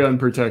feel very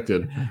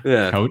unprotected.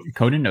 Yeah,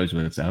 Conan knows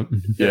what's up.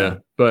 Yeah,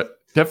 but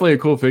definitely a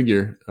cool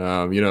figure.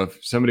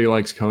 If somebody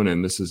likes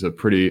Conan, this is a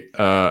pretty.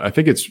 I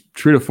think it's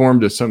true to form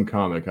to some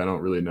comic. I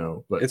don't really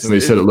know, but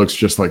somebody said it looks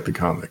just like the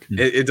comic.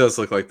 It does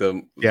look like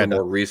the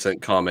more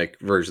recent comic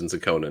versions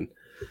of Conan.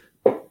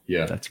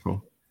 Yeah, that's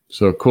cool.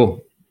 So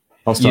cool.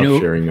 I'll stop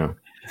sharing now.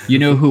 You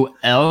know who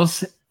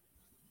else?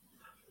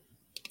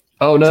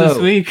 Oh no! This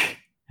week.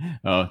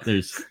 Oh,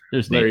 there's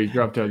Larry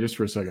dropped out just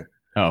for a second.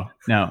 Oh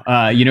no!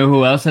 You know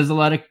who else has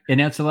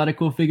announced a lot of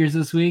cool figures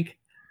this week?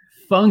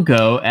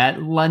 Funko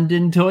at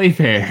London Toy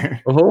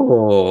Fair.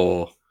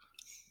 Oh,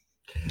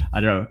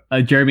 I don't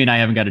know. Jeremy and I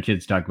haven't got a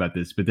chance to talk about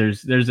this, but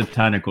there's a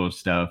ton of cool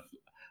stuff.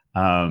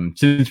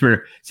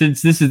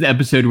 Since this is the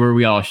episode where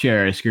we all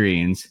share our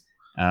screens,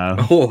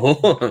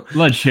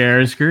 let's share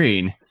a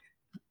screen.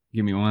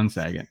 Give me 1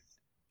 second.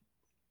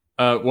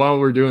 While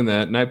we're doing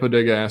that, Night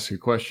Bodega asks a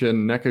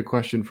question. NECA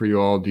question for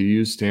you all. Do you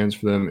use stands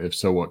for them? If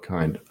so, what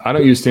kind? I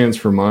don't use stands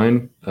for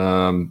mine.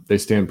 They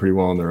stand pretty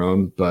well on their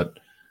own, but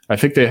I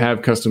think they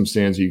have custom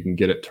stands you can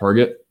get at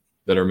Target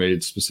that are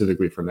made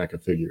specifically for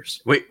NECA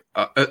figures. Wait,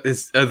 are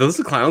those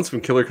the clowns from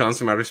Killer Clowns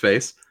from Outer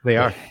Space? They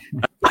are.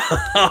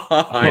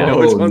 I know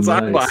which ones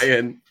I'm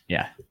buying.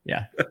 Yeah.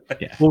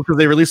 Well, because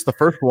they released the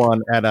first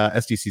one at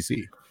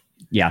SDCC.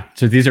 Yeah,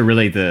 so these are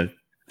really the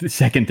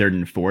second, third,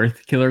 and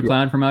fourth Killer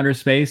Clown from Outer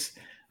Space.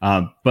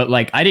 But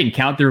like, I didn't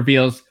count the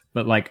reveals,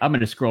 but like, I'm going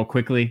to scroll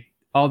quickly.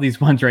 All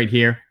these ones right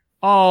here,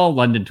 all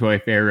London Toy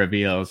Fair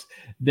reveals.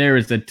 There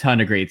is a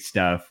ton of great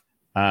stuff.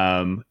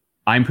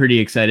 I'm pretty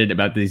excited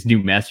about these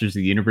new Masters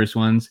of the Universe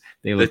ones.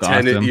 They look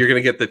awesome. You're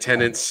going to get the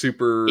Tenant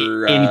super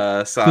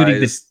size, including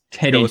the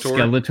 10-inch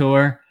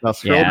Skeletor. Now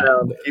scroll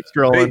down. Keep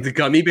scrolling. Wait, the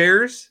gummy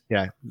bears?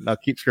 Yeah. Now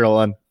keep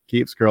scrolling.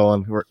 Keep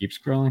scrolling. Keep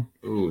scrolling.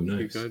 Oh,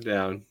 nice. Keep going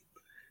down.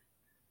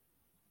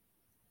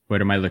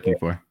 What am I looking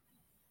for?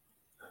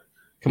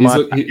 Come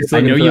on.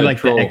 I know you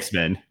like the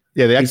X-Men.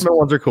 Yeah, the X-Men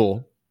ones are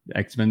cool. The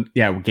X-Men,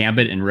 yeah,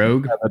 Gambit and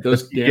Rogue.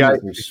 Those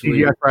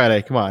TGI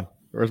Friday. Come on.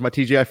 Where's my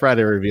TGI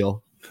Friday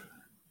reveal?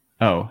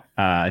 Oh,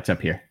 it's up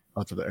here.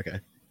 Oh, it's up there. Okay.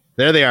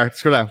 There they are.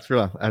 Scroll down.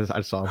 I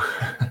just saw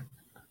them.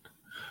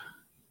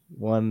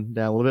 One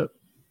down a little bit.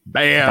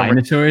 Bam.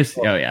 Dinosaurs?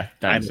 Oh, yeah.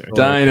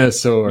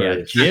 Dinosaurs.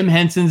 Yeah, Jim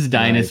Henson's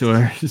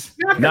Dinosaurs.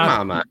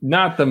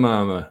 Not the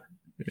mama.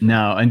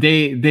 No, and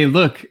they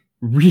look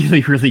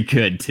really, really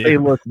good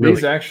too.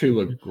 These actually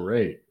look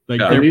great. Like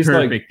they're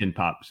perfect in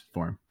pops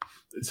form.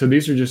 So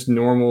these are just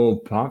normal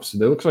pops.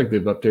 They look like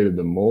they've updated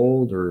the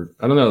mold, or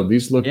I don't know.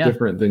 These look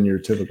different than your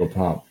typical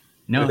pop.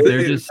 No,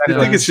 they're just. I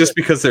think it's just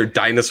because they're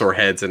dinosaur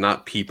heads and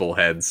not people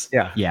heads.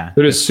 Yeah.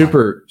 But it's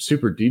super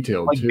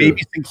detailed Like too.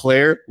 Baby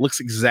Sinclair looks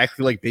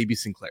exactly like Baby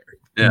Sinclair.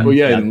 Yeah. Well,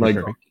 yeah, Yeah, and like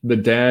perfect. the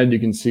dad, you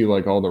can see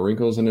like all the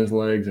wrinkles in his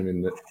legs. I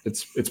mean,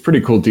 it's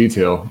pretty cool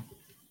detail.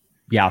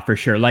 Yeah, for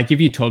sure. Like if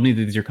you told me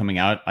that these are coming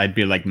out, I'd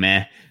be like,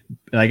 meh.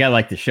 Like I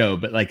like the show,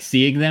 but like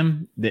seeing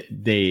them,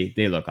 they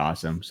look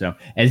awesome. So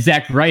as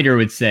Zack Ryder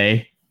would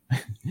say,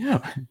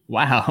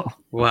 wow.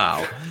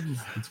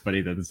 It's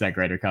funny that the Zack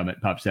Ryder comment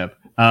pops up.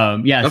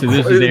 Yeah, so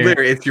this is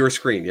there. It's your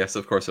screen. Yes,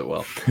 of course it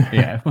will.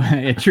 Yeah,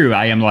 true.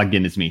 I am logged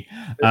in as me.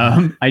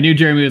 I knew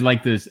Jeremy would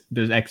like those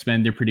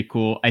X-Men. They're pretty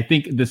cool. I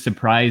think the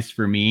surprise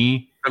for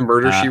me, The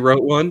Murder She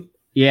Wrote one.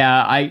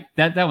 yeah,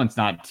 that one's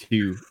not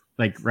too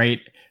like right.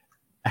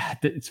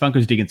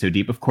 Funko's digging so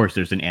deep. Of course,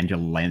 there's an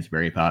Angela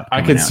Lansbury pop.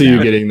 I could see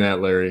you getting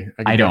that, Larry.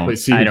 I don't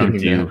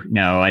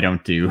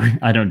do.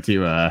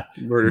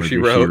 Murder She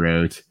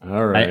Wrote.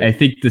 All right. I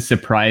think the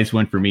surprise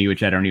one for me,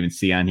 which I don't even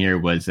see on here,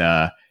 was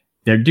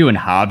they're doing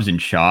Hobbs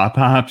and Shaw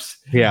pops.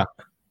 Yeah.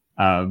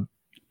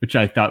 Which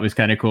I thought was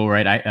kind of cool,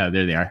 right?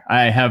 There they are.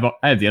 I have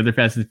the other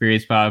Fast and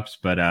Furious pops,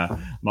 but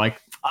I'm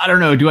like, I don't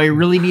know. Do I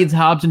really need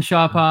Hobbs and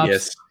Shaw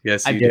pops?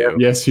 Yes, I you do. do.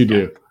 Yes, you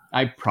do.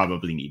 I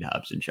probably need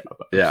Hobbs and Shaw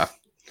pops. Yeah.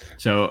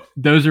 So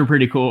those are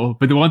pretty cool.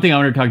 But the one thing I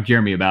want to talk to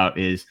Jeremy about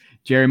is,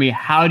 Jeremy,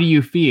 how do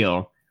you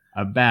feel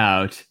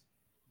about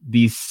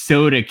the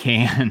soda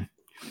can?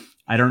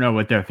 I don't know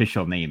what their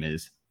official name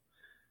is.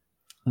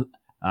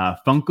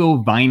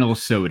 Funko Vinyl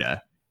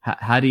Soda.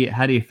 How do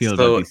you feel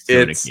about these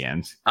soda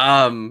cans?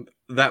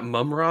 That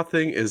Mumra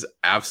thing is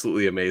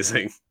absolutely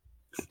amazing.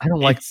 I don't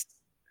like.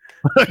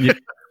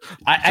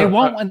 I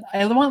want one.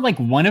 I want like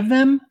one of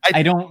them.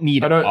 I don't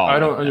need. I don't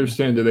all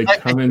understand. Do they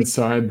come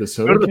inside the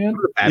soda can?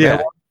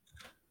 Yeah.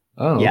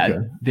 Oh, yeah.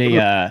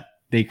 okay.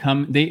 They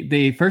come.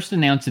 They first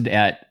announced it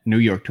at New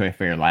York Toy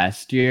Fair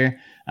last year.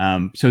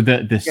 So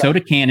the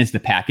soda can is the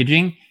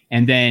packaging,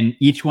 and then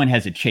each one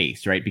has a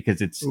chase, right? Because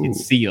it's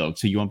sealed,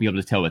 so you won't be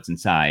able to tell what's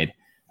inside.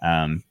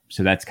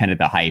 So that's kind of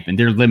the hype, and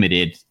they're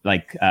limited,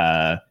 like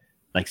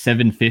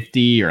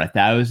 750 or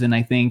 1,000,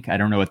 I think. I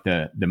don't know what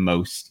the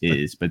most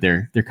is, but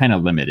they're kind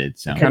of limited.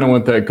 So I kind of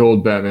want that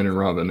gold Batman and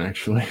Robin,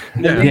 actually.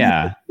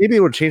 Yeah. Maybe it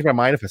would change my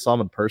mind if I saw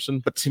them in person,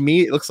 but to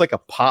me, it looks like a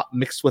pop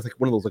mixed with like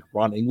one of those like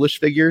Ron English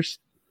figures,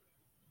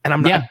 and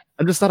I'm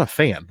just not a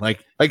fan.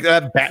 Like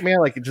that Batman,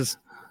 like it's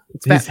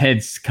his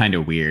head's kind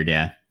of weird.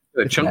 Yeah.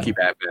 The chunky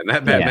Batman.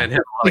 That Batman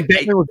had like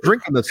Batman was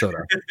drinking the soda.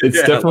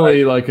 It's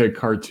definitely like a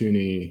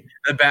cartoony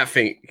the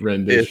Batfink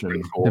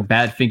rendition. Cool. The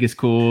Batfink is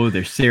cool.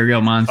 There's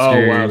cereal monsters.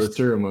 Oh wow, the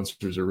cereal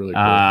monsters are really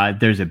cool.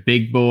 There's a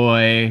big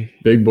boy.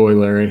 Big boy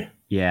Larry.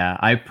 Yeah,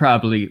 I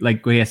probably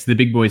like. Well, yes, the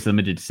big boy's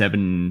limited to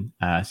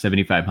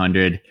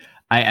 7,500.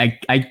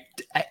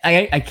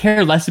 I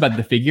care less about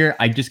the figure.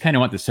 I just kind of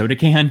want the soda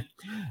can.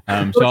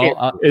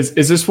 Is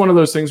this one of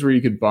those things where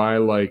you could buy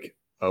like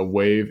a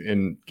wave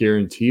and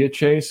guarantee a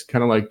chase,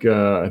 kind of like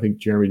I think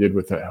Jeremy did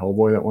with that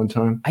Hellboy that one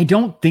time? I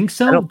don't think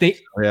so. I don't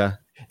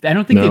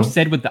think they've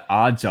said what the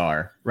odds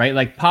are, right?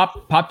 Like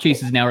pop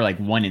chases now are like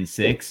 1 in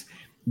 6.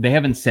 They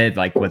haven't said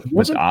like what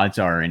the odds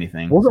are or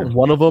anything. Wasn't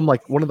one of them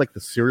like one of like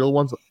the serial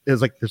ones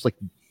is like there's like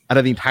out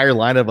of the entire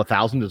line of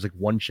 1,000 there's like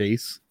one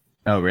chase?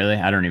 Oh really?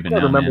 I don't even know.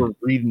 I remember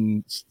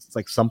reading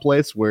like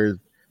someplace where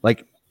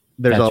like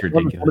there's That's a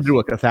one ridiculous. to do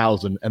like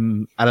 1,000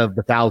 and out of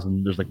the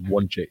 1,000 there's like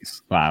one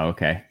chase. Wow.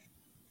 Okay.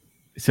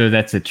 So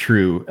that's a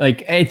true,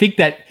 like, I think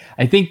that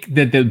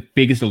the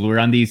biggest allure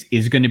on these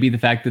is going to be the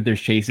fact that there's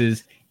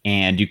chases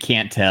and you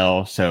can't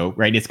tell. So,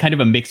 right. It's kind of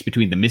a mix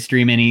between the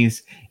mystery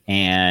minis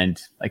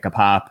and like a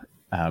pop,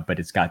 but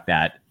it's got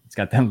that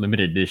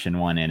limited edition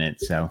one in it.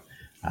 So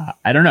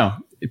I don't know.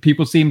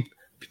 People seem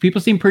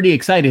pretty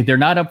excited. They're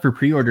not up for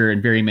pre-order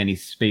in very many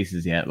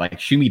spaces yet. Like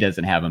Shumi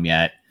doesn't have them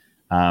yet.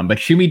 But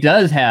Shumi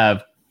does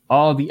have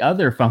all the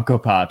other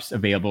Funko Pops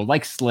available,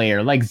 like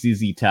Slayer, like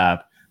ZZ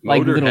Top,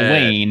 like Little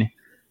Wayne.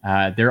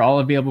 They're all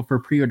available for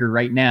pre-order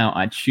right now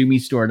at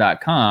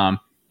shumistore.com.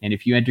 And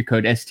if you enter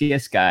code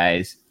STS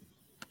Guys,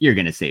 you're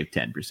going to save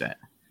 10%.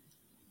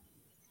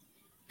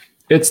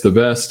 It's the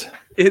best.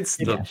 It's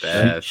the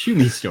best.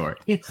 Shumi Store.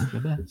 It's the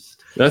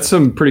best. That's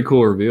some pretty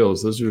cool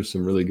reveals. Those are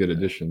some really good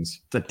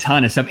additions. It's a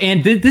ton of stuff.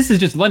 And this is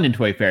just London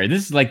Toy Fair.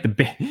 This is like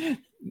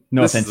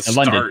no offense to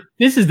London.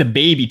 This is the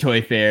baby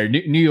Toy Fair.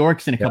 New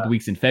York's in a couple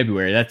weeks in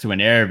February. That's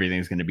when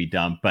everything's going to be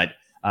dumped. But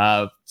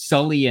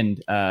Sully and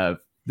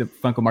the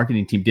Funko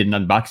marketing team did an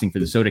unboxing for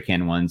the soda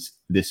can ones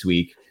this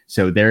week.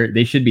 So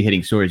they should be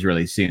hitting stores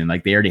really soon.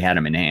 Like they already had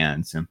them in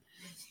hand. So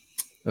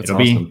it'll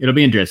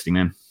be interesting,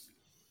 man.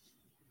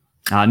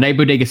 Night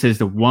Bodega says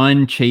the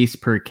one chase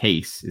per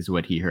case is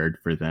what he heard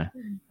for the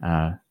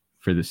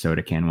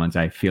soda can ones.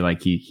 I feel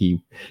like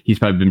he's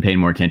probably been paying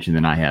more attention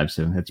than I have,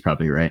 so that's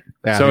probably right.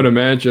 So I'd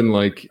imagine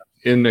like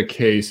in the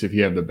case, if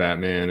you have the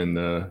Batman and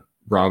the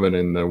Robin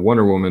and the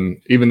Wonder Woman,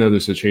 even though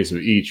there's a chase of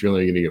each, you're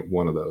only going to get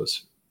one of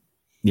those.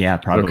 Yeah,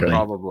 probably. Okay.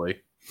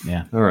 Probably.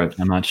 Yeah. All right.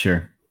 I'm not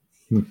sure.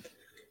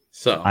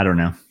 So I don't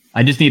know.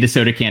 I just need a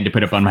soda can to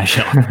put up on my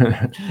shelf.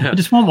 I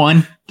just want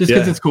one, just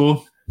because it's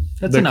cool.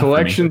 That's the enough for me.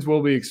 collections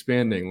will be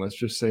expanding. Let's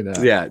just say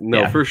that. Yeah,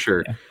 no, Yeah. for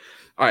sure. Yeah.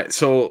 All right,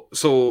 so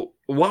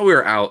while we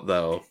were out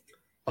though,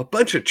 a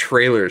bunch of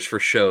trailers for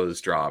shows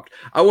dropped.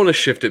 I want to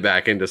shift it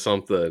back into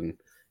something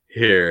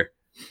here.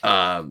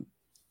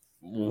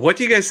 What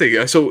do you guys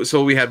think?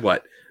 So we had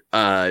what?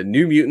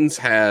 New Mutants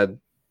had.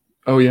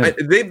 Oh yeah.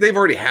 They've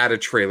already had a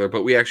trailer,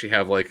 but we actually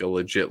have like a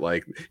legit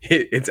like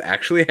it's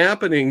actually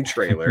happening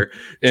trailer,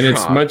 And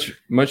it's dropped.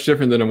 much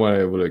different than what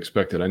I would have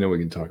expected. I know we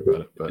can talk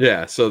about it, but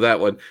Yeah. So that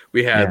one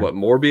we had what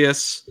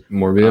Morbius,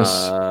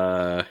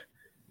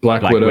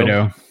 Black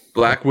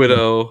Black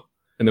Widow,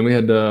 and then we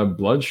had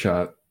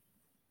Bloodshot.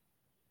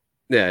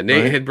 Yeah,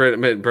 Nate Right. had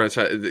Brent.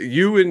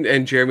 You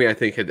and Jeremy, I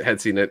think, had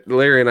seen it.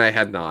 Larry and I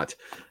had not.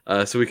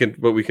 So we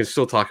can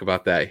still talk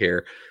about that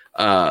here.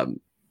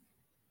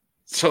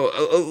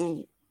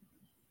 So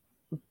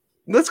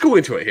let's go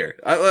into it here.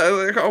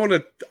 I want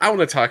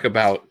to talk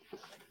about.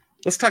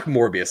 Let's talk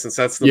Morbius since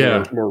that's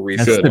the more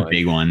recent That's the one.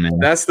 big one, man.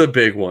 That's the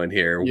big one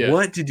here. Yeah.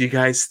 What did you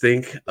guys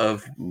think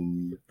of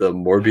the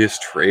Morbius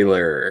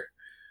trailer?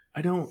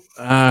 I don't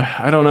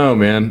know,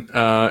 man.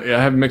 I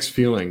have mixed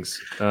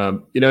feelings.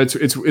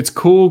 It's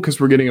cool because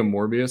we're getting a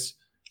Morbius,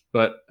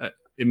 but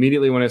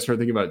immediately when I start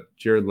thinking about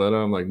Jared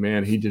Leto, I'm like,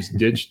 man, he just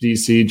ditched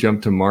DC,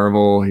 jumped to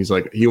Marvel. He's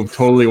like, he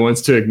totally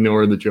wants to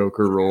ignore the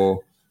Joker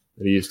role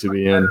that he used to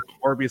be in.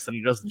 Morbius than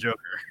he does the Joker.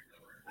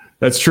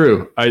 That's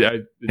true.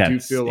 I do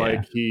feel yeah.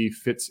 like he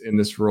fits in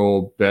this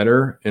role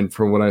better. And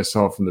from what I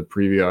saw from the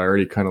preview, I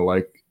already kind of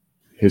like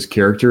his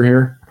character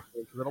here.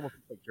 Because it almost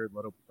looks like Jared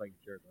Leto playing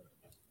Jared Leto.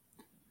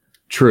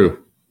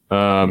 True.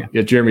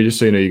 Yeah, Jeremy, just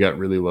so you know, you got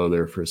really low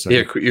there for a second.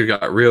 Yeah, you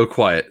got real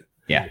quiet.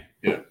 Yeah.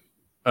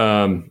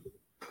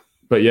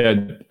 But yeah,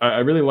 I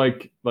really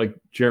like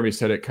Jeremy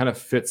said, it kind of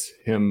fits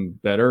him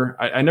better.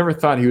 I never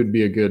thought he would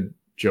be a good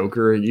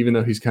Joker, even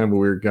though he's kind of a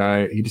weird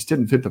guy. He just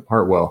didn't fit the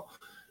part well.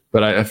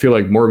 But I feel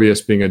like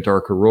Morbius being a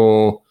darker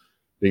role,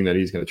 being that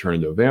he's going to turn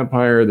into a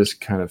vampire, this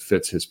kind of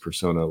fits his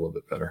persona a little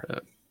bit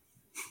better.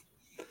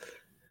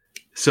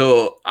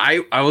 So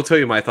I will tell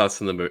you my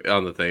thoughts on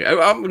the thing.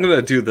 I'm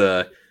gonna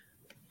do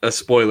a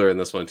spoiler in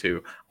this one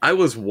too. I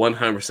was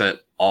 100%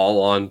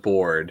 all on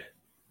board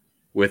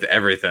with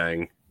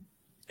everything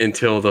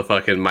until the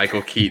fucking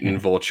Michael Keaton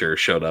Vulture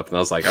showed up, and I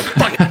was like, I'm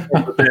fucking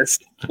over this.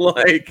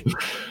 Like,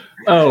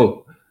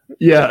 oh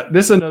yeah,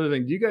 this is another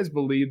thing. Do you guys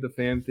believe the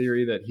fan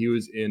theory that he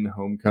was in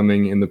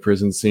Homecoming in the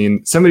prison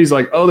scene? Somebody's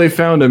like, oh, they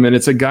found him, and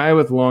it's a guy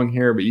with long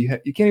hair, but you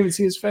can't even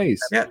see his face.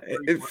 yeah,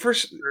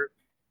 first.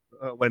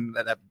 When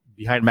that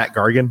behind Matt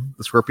Gargan,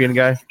 the Scorpion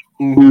guy.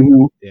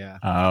 Mm-hmm. Yeah.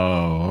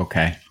 Oh,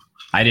 okay.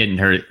 I hadn't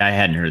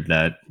heard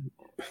that.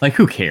 Like,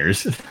 who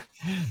cares?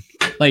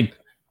 Like,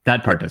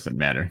 that part doesn't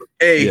matter.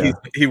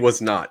 He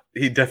was not.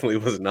 He definitely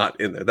was not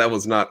in there. That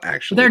was not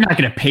actually. They're not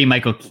going to pay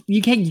Michael.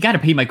 You got to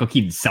pay Michael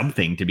Keaton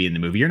something to be in the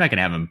movie. You're not going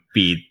to have him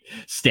be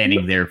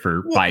standing there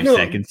for 5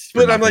 seconds.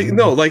 But I'm like, nothing.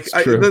 no, like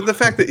It's the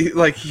fact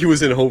that he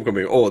was in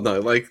Homecoming. Oh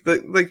no, like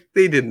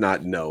they did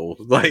not know.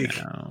 Like,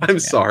 No, I'm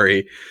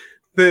sorry,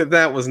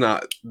 that was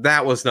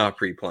not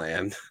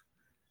pre-planned.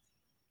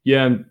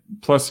 Yeah, and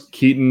plus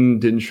Keaton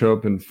didn't show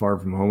up in Far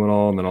From Home at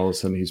all, and then all of a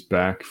sudden he's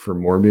back for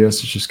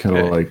Morbius. It's just kind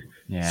of like,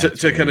 Yeah,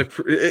 to kind of,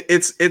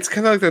 it's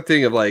kind of like that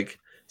thing of like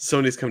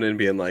Sony's coming in and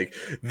being like,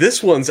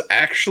 this one's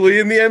actually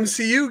in the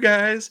MCU,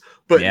 guys,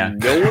 but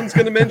no one's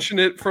going to mention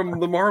it from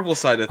the Marvel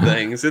side of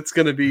things. It's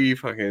going to be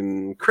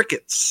fucking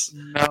crickets,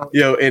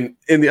 in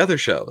the other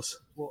shows.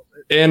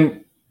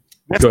 and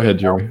go ahead,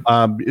 Jeremy.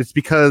 It's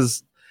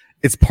because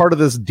it's part of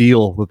this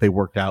deal that they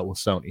worked out with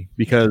Sony.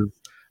 Because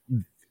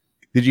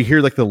did you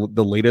hear like the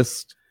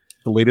latest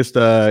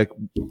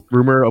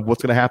rumor of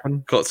what's going to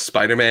happen? Call it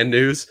Spider-Man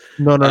news.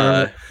 No,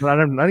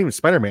 not even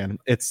Spider-Man.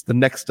 It's the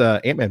next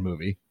Ant-Man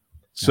movie.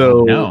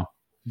 So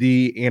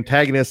the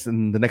antagonist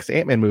in the next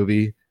Ant-Man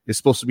movie is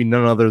supposed to be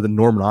none other than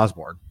Norman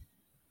Osborn.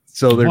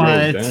 So they're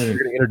going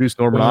to introduce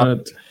Norman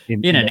Osborn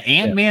in an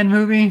Ant-Man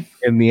movie.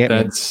 In the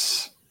Ant-Man.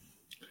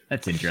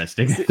 That's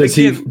interesting. Does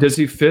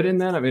he fit in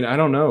that? I mean, I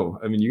don't know.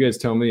 I mean, you guys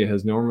tell me.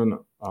 Has Norman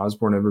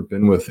Osborn ever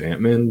been with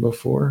Ant-Man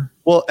before?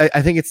 Well,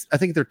 I think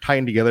they're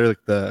tying together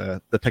like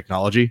the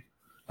technology.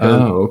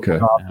 Oh, okay.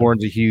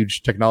 Osborn's a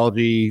huge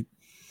technology.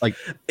 Okay,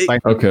 I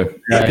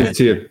can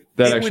see it.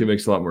 That actually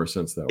makes a lot more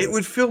sense that way. It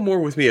would feel more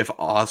with me if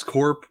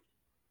Oscorp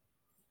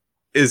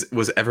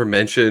was ever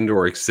mentioned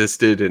or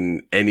existed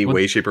in any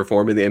way, shape, or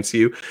form in the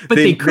MCU. But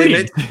they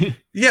couldn't.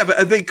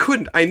 But they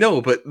couldn't. I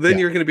know, but then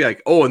you're going to be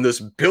like, oh, and this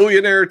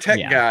billionaire tech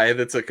guy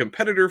that's a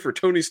competitor for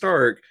Tony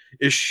Stark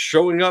is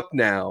showing up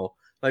now.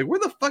 Like, where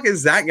the fuck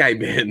has that guy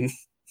been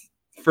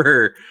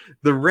for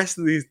the rest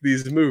of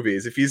these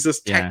movies? If he's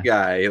this tech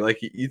guy, like,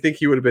 you think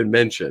he would have been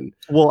mentioned?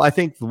 Well, I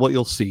think what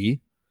you'll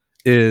see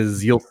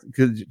is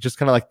just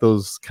kind of like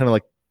those kind of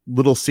like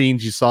little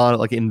scenes you saw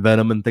like in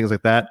Venom and things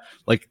like that.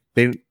 Like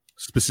they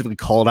specifically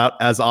called out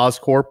as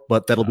Oscorp,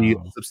 but that'll be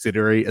a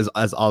subsidiary as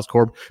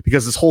Oscorp,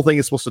 because this whole thing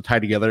is supposed to tie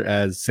together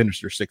as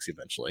Sinister Six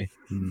eventually.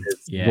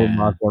 It's Norman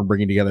Osborn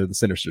bringing together the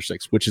Sinister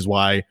Six, which is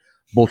why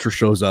Vulture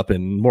shows up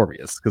in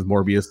Morbius, because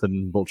Morbius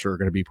and Vulture are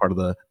going to be part of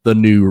the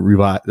new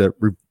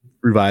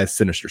revised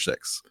Sinister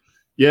Six.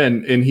 Yeah,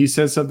 and he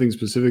said something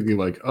specifically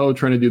like, "Oh,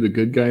 trying to do the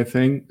good guy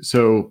thing."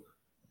 So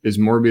is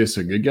Morbius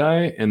a good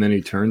guy, and then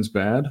he turns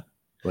bad?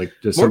 Like,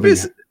 just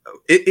Morbius.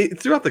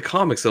 Throughout the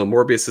comics, though,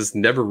 Morbius has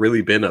never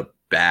really been a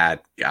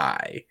bad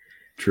guy.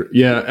 True.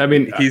 Yeah, I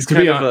mean, he's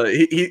kind of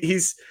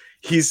he's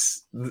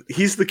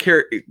the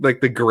character,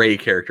 like the gray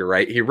character,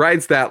 right? He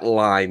rides that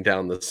line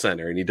down the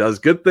center, and he does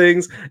good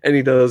things and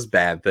he does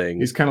bad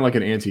things. He's kind of like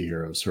an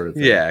anti-hero sort of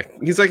thing. Yeah,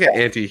 he's like an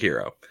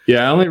anti-hero.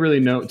 Yeah, I only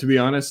really know, to be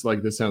honest,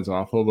 like this sounds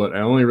awful, but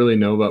I only really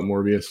know about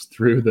Morbius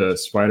through the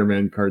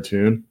Spider-Man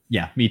cartoon.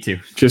 Yeah, me too.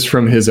 Just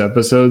from his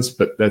episodes,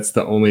 but that's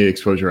the only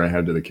exposure I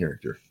had to the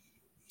character.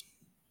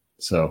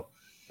 So,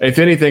 if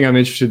anything, I'm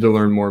interested to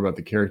learn more about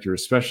the character,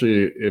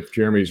 especially if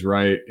Jeremy's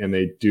right and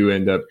they do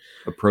end up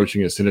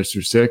approaching a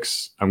Sinister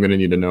Six. I'm going to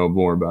need to know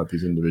more about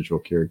these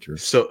individual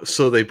characters.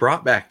 So they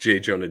brought back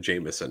J. Jonah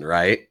Jameson,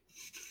 right?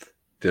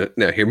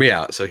 Now, hear me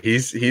out. So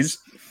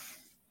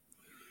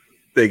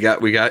we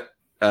got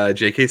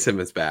J.K.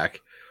 Simmons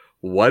back.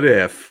 What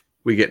if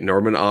we get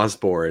Norman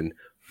Osborn,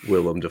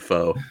 Willem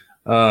Dafoe?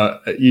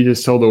 You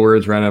just told the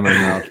words right out of my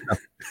mouth.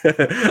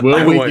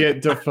 Will we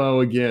get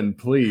Dafoe again,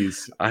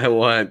 please? I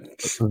want.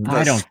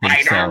 I don't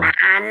think so.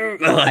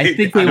 I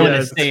think we want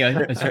to stay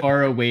as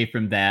far away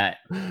from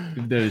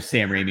those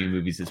Sam Raimi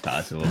movies as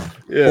possible.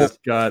 Yeah,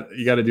 God,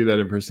 you got to do that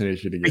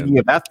impersonation again. Speaking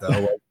of that,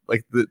 though,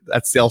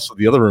 that's also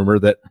the other rumor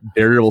that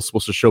Daredevil's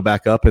supposed to show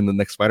back up in the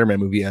next Spider-Man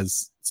movie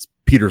as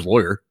Peter's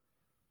lawyer.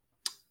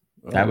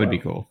 That would be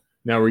cool.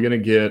 Now we're gonna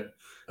get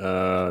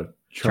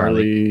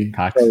Charlie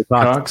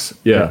Cox.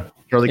 Yeah,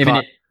 Charlie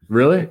Cox.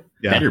 Really?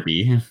 Yeah. Better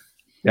be.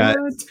 Yeah,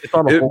 it's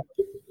on a whole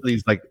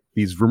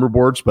these rumor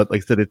boards, but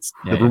like I said, it's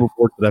the rumor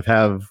boards that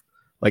have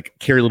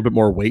carry a little bit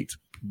more weight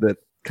that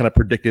kind of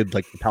predicted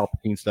like the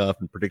Palpatine stuff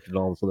and predicted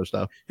all this other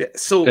stuff. Yeah.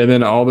 So and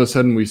then all of a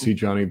sudden we see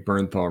Johnny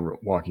Bernthal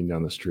walking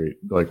down the street.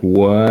 Like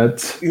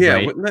what?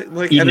 Yeah, right.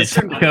 Like eating a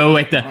taco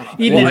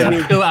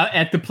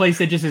at the place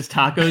that just has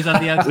tacos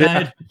on the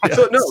outside. Yeah.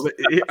 So no,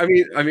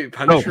 I mean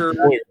Punisher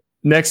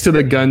next to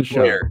the gun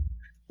shop.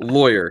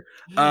 Lawyer.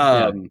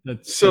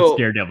 That's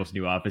Daredevil's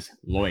new office.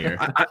 Lawyer.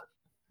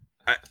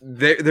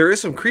 There is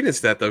some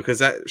credence to that though, because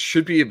that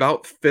should be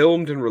about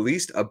filmed and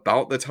released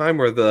about the time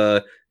where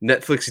the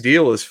Netflix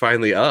deal is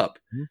finally up,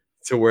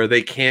 to where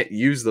they can't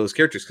use those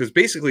characters, because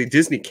basically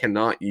Disney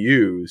cannot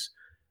use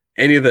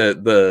any of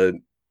the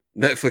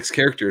Netflix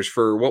characters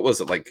for what was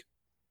it, like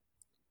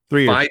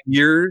 3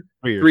 years?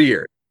 3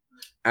 years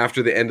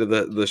after the end of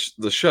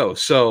the show.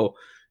 So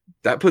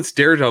that puts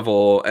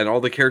Daredevil and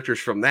all the characters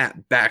from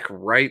that back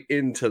right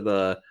into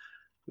the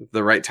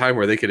right time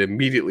where they could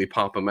immediately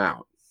pop them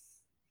out.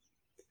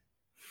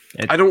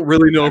 I don't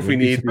really know if we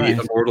need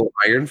the Immortal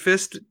Iron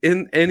Fist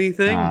in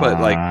anything, but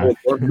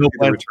no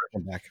plan to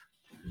come back.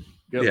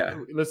 Yeah,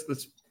 let's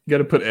got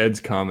to put Ed's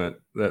comment.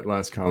 That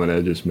last comment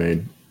Ed just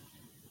made.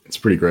 It's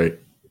pretty great.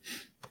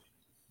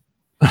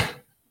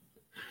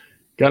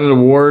 Got an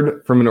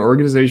award from an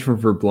organization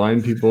for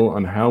blind people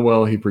on how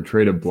well he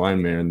portrayed a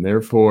blind man.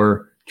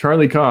 Therefore,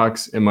 Charlie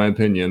Cox, in my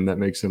opinion, that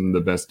makes him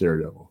the best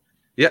Daredevil.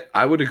 Yeah,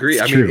 I would agree.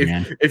 It's I true,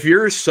 mean, if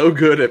you're so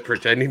good at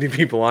pretending to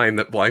be blind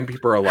that blind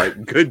people are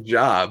like, good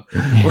job.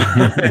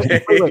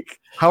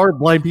 How are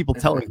blind people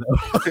telling them?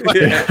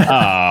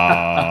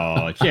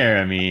 Oh,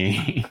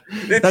 Jeremy.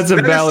 That's a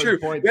valid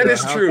point. That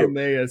is true. How can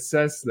they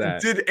assess that?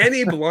 Did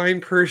any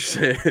blind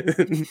person?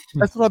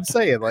 That's what I'm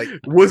saying. Like,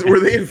 were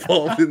they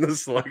involved in the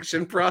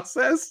selection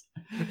process?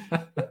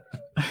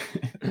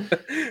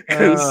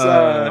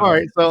 All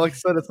right, so like I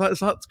said,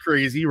 it's not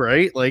crazy,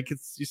 right? Like,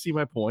 you see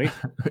my point.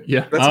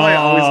 Yeah, that's why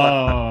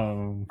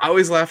I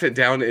always laugh it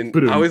down, and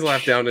I always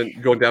laugh down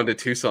and going down to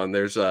Tucson.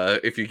 There's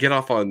if you get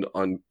off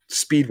on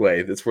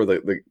Speedway, that's where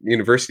the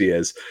university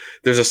is.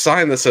 There's a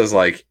sign that says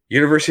like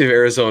University of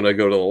Arizona,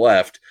 go to the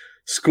left,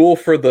 School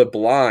for the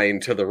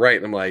Blind to the right.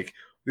 And I'm like,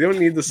 we don't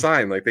need the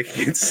sign, like they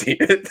can't see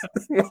it.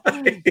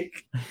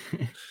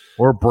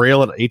 Or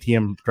Braille at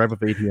ATM, drive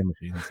up ATM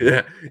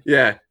machines.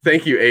 Yeah.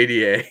 Thank you,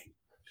 ADA.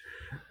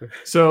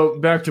 So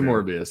back to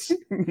Morbius.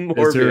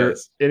 Is there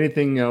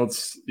anything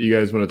else you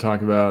guys want to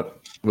talk about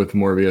with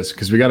Morbius?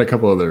 Because we got a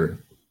couple other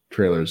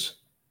trailers.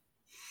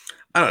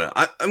 I don't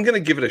know. I'm gonna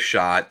give it a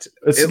shot.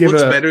 It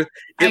looks better.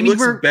 It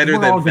looks better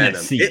than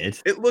Venom.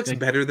 It looks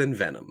better than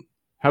Venom.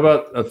 How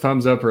about a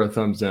thumbs up or a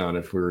thumbs down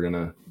if we were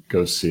gonna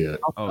go see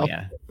it? Oh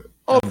yeah.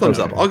 All thumbs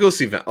up. I'll go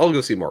see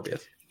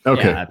Morbius.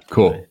 Okay, yeah,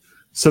 cool.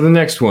 So the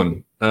next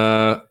one.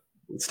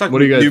 Let's talk about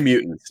New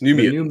Mutants. New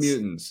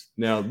Mutants.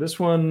 Now, this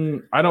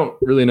one, I don't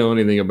really know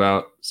anything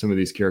about some of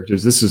these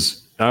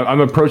characters. I'm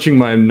approaching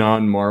my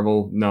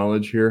non-Marvel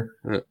knowledge here,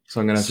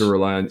 so I'm gonna have to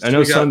rely on. I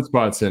know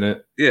Sunspot's in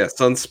it. Yeah,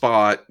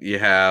 Sunspot. You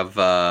have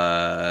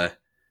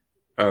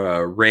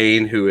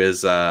Rain, who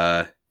is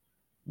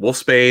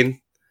Wolfsbane.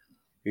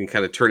 You can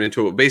kind of turn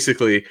into it.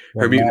 Basically,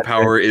 her mutant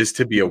power is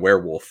to be a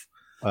werewolf.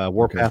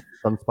 Warpath,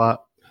 Sunspot.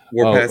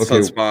 Warpath,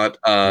 Sunspot.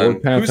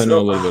 Warpath, I know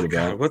a little bit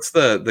about. What's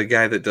the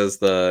guy that does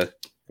the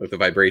with the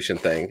vibration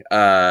thing.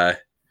 The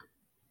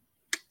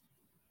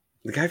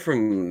guy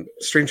from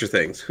Stranger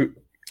Things, who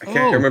I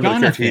can't remember the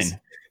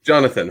character.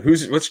 Jonathan.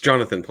 What's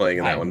Jonathan playing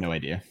in that one? I have no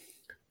idea.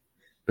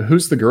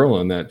 Who's the girl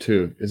on that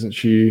too? Isn't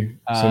she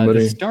somebody?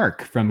 The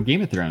Stark from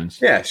Game of Thrones.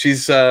 Yeah,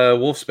 she's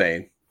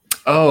Wolfsbane.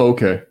 Oh,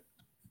 okay.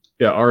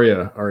 Yeah,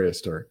 Arya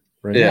Stark.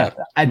 Right. Yeah.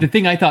 The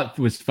thing I thought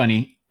was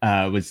funny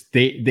was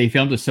they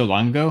filmed this so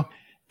long ago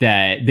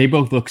that they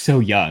both look so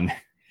young.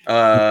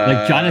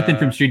 Like Jonathan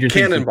from Stranger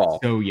Things, Cannonball,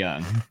 so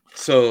young.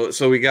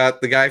 So we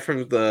got the guy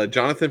from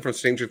Jonathan from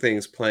Stranger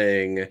Things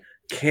playing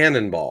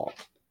Cannonball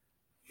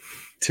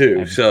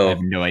too. I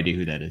have no idea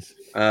who that is.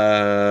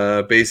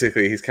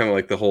 Basically he's kind of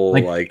like the whole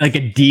like a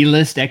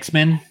D-list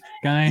X-Men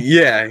guy.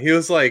 Yeah, he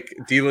was like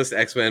D-list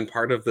X-Men,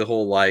 part of the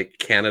whole like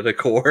Canada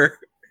Corps.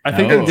 I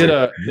think they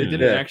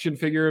did an action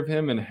figure of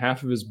him, and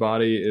half of his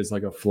body is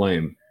like a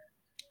flame.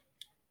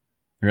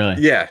 Really?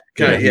 Yeah,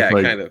 kind of. Yeah,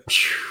 like, kind of.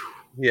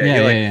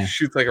 Yeah, he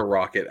shoots like a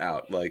rocket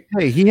out. Like,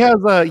 hey, he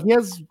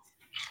has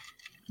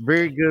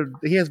very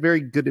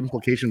good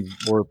implications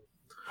for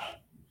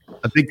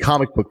a big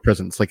comic book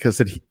presence. Like I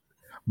said,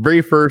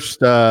 very first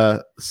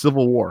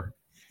Civil War.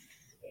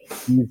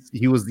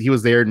 He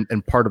was there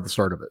and part of the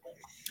start of it.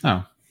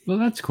 Oh, well,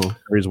 that's cool.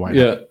 Reason why.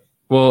 Yeah.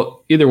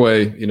 Well, either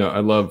way, I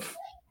love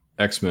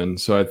X-Men,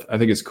 so I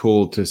think it's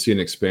cool to see an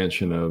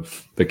expansion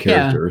of the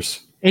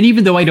characters. Yeah. And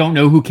even though I don't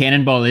know who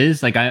Cannonball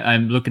is, like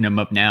I'm looking him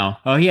up now.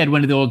 Oh, he had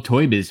one of the old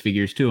Toy Biz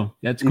figures too.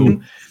 That's cool.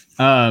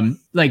 Mm-hmm.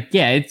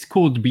 It's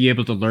cool to be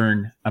able to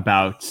learn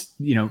about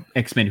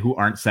X-Men who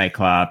aren't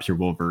Cyclops or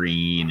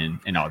Wolverine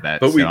and all that.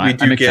 But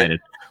I'm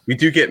excited. We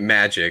do get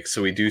magic,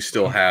 so we do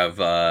still have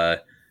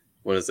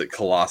what is it,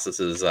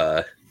 Colossus's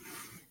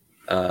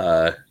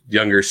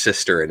younger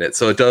sister in it.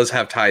 So it does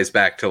have ties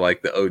back to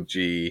like the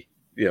OG.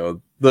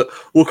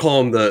 We'll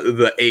call them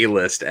the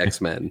A-list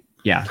X-Men.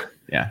 Yeah.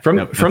 From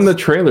the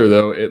trailer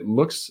though, it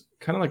looks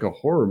kind of like a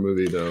horror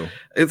movie though.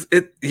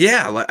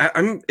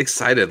 I'm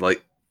excited.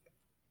 Like,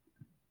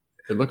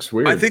 it looks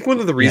weird. I think one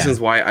of the reasons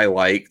why I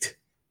liked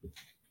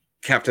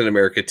Captain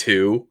America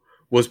 2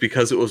 was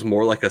because it was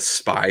more like a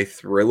spy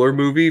thriller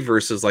movie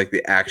versus like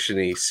the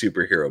actiony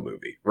superhero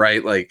movie,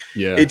 right? Like,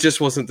 it just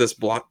wasn't this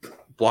blockbuster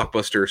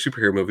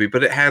superhero movie,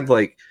 but it had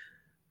like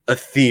a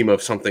theme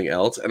of something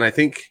else. And I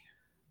think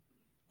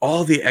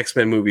all the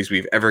X-Men movies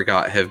we've ever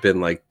got have been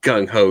like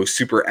gung-ho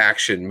super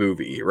action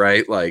movie,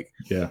 right? Like,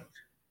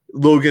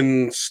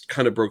 Logan's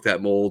kind of broke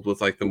that mold with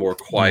like the more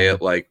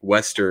quiet, like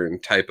Western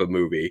type of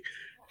movie.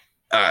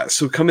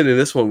 So coming in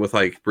this one with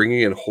like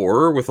bringing in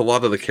horror with a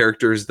lot of the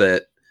characters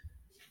that,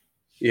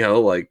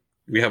 like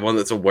we have one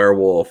that's a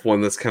werewolf,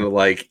 one that's kind of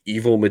like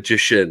evil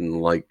magician.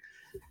 Like,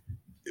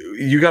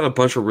 you got a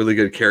bunch of really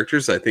good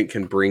characters that I think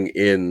can bring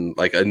in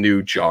like a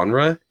new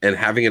genre, and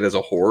having it as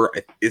a horror,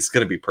 it's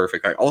going to be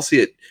perfect. I'll see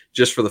it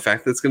just for the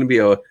fact that it's going to be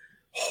a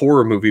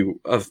horror movie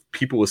of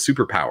people with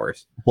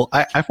superpowers. Well,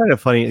 I find it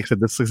funny,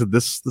 except this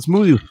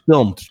movie was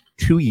filmed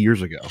 2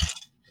 years ago.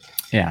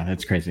 Yeah,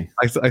 that's crazy.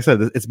 I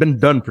said it's been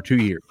done for 2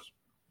 years.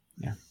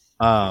 Yeah.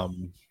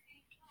 And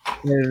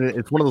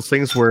it's one of those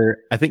things where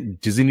I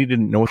think Disney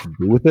didn't know what to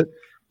do with it.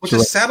 Which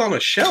just sat on a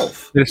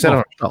shelf. It sat on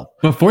a shelf.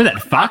 Before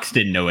that, Fox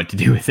didn't know what to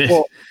do with it.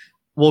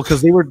 Well,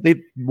 because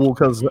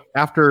because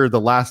after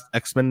the last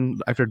X-Men,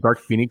 after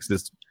Dark Phoenix,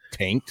 this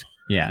tanked.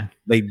 Yeah.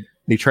 They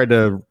tried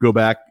to go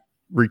back,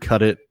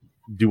 recut it,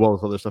 do all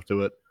this other stuff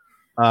to it.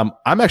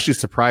 I'm actually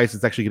surprised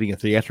it's actually getting a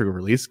theatrical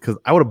release, because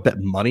I would have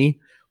bet money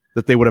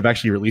that they would have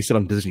actually released it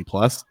on Disney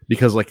Plus,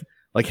 because like,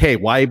 hey,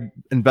 why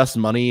invest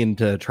money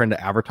into trying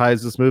to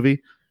advertise this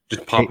movie?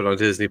 Just pop it on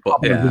Disney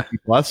Plus. Disney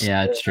Plus.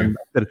 Yeah, it's true.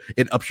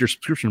 It ups your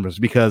subscription list,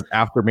 because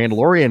after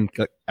Mandalorian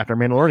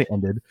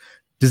ended,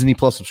 Disney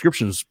Plus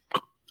subscriptions,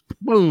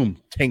 boom,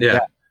 tanked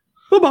that.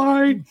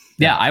 Bye-bye.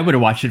 Yeah, I would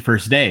have watched it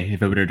first day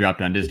if it would have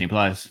dropped on Disney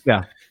Plus.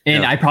 Yeah.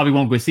 And I probably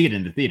won't go see it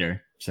in the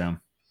theater. So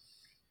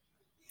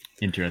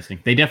interesting.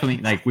 They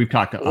definitely, like, we've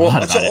talked a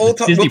lot about it.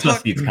 Disney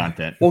Plus needs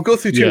content. We'll go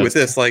through too with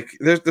this. Like,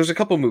 there's a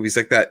couple movies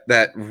like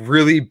that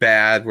really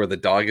bad where the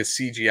dog is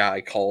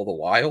CGI, Call of the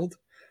Wild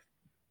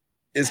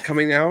is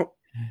coming out.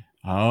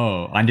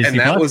 Oh, on Disney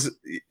Plus?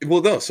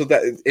 So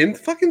that in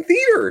fucking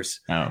theaters.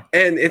 Oh.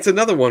 And it's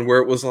another one where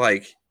it was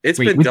like, it's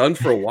been done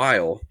for a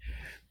while.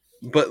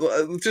 But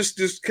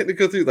just kind of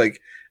go through,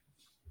 like,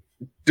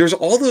 there's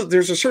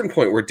a certain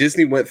point where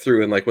Disney went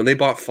through and, like, when they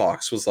bought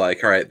Fox, was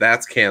like, all right,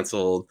 that's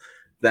canceled,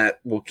 that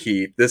will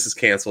keep, this is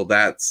canceled,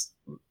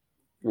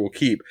 we'll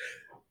keep.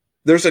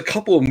 There's a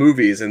couple of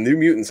movies, and New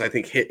Mutants, I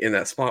think, hit in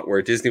that spot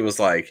where Disney was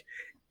like,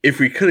 if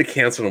we could have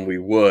canceled them, we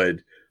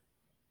would.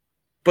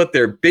 But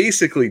they're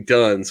basically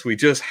done, so we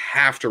just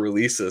have to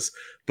release this.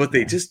 But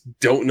they just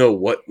don't know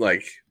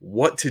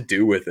what to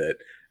do with it.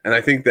 And I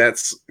think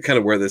that's kind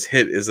of where this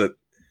hit, is that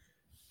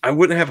I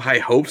wouldn't have high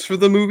hopes for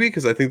the movie,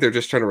 because I think they're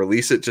just trying to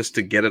release it just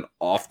to get it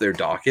off their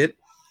docket.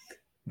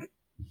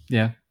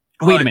 Yeah.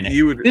 Wait a minute.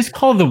 This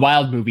Call of the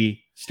Wild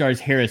movie stars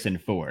Harrison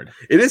Ford.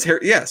 It is,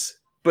 yes.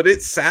 But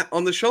it sat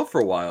on the shelf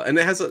for a while. And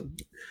it has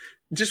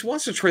just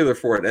watch the trailer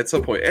for it at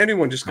some point.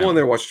 Anyone, just go on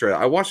there and watch the trailer.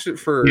 I watched it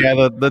for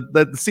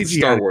the CGI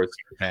Star Wars.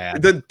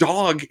 Bad. The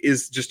dog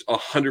is just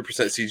 100%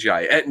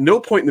 CGI. At no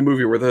point in the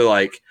movie where they're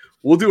like,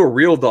 we'll do a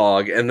real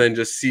dog and then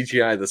just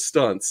CGI the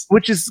stunts.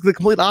 Which is the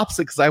complete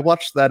opposite, because I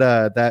watched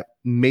that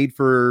made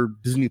for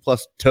Disney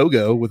Plus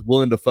Togo with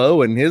Willem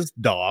Dafoe and his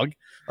dog.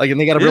 Like,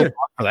 and they got a real dog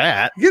for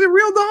that. Get a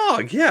real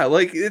dog. Yeah,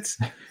 like it's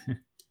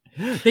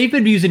they've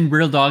been using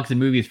real dogs in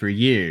movies for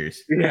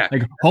years. Yeah.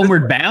 Like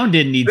Homeward Bound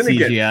didn't need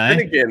CGI. Then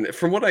again,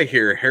 from what I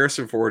hear,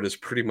 Harrison Ford is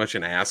pretty much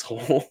an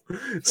asshole.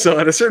 So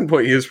at a certain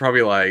point, he was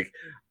probably like,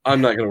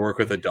 I'm not going to work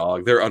with a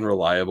dog. They're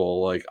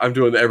unreliable. Like, I'm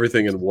doing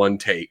everything in one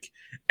take.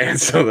 And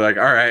so they're like,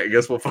 all right, I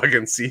guess we'll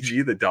fucking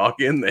CG the dog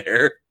in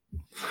there.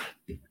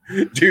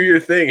 Do your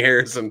thing,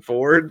 Harrison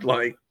Ford.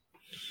 Like,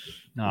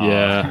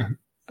 yeah,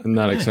 I'm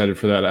not excited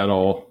for that at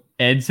all.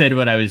 Ed said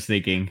what I was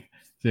thinking.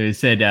 So he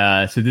said,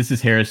 so this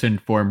is Harrison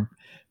Ford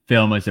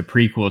film as a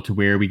prequel to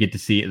where we get to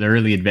see the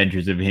early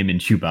adventures of him and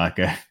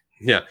Chewbacca.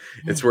 Yeah,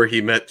 it's where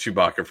he met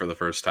Chewbacca for the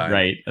first time.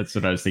 Right, that's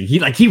what I was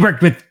thinking. He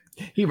worked with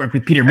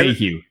Peter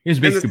Mayhew. He was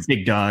basically a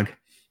big dog.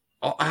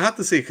 I have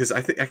to say, because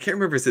I can't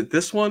remember, is it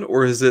this one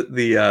or is it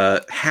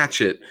the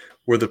Hatchet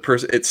where the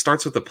person, it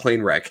starts with the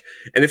plane wreck,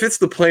 and if it's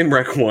the plane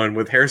wreck one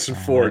with Harrison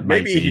Ford,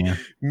 maybe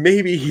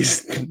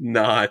he's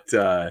not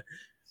the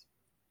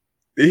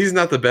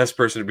best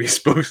person to be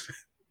supposed to.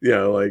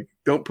 Like,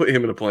 don't put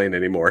him in a plane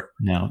anymore.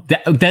 No,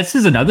 this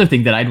is another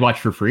thing that I'd watch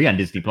for free on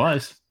Disney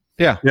Plus.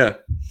 Yeah.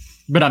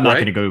 But I'm not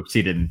going to go see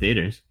it in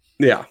theaters.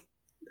 Yeah.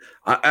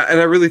 And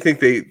I really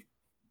think you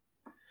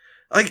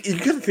got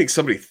to think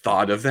somebody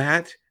thought of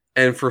that.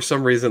 And for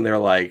some reason, they're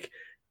like,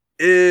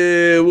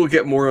 we'll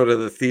get more out of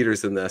the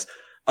theaters than this.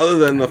 Other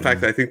than the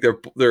fact that I think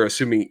they're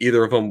assuming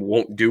either of them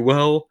won't do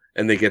well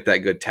and they get that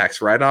good tax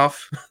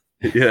write-off,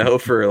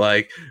 for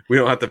like, we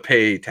don't have to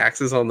pay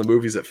taxes on the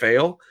movies that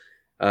fail.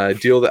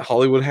 Deal that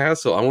Hollywood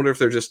has. So I wonder if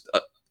they're just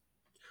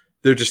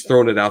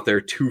throwing it out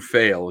there to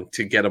fail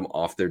to get them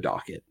off their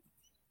docket.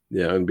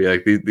 And be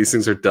like, these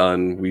things are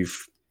done. We've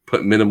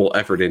put minimal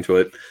effort into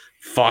it.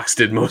 Fox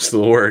did most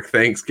of the work.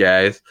 Thanks,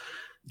 guys.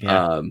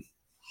 Yeah.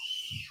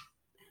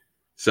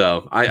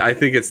 So I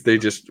think they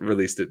just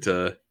released it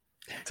to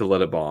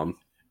let it bomb.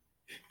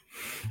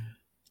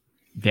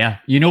 Yeah.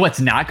 You know what's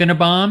not going to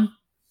bomb?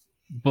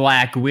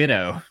 Black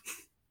Widow.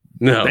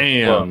 No.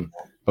 Bam.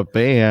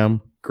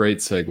 Bam. Great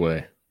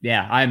segue.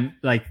 Yeah, I'm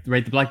like,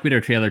 right. The Black Widow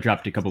trailer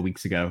dropped a couple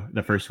weeks ago,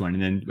 the first one,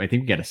 and then I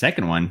think we got a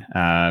second one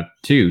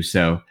too.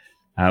 So,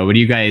 what do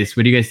you guys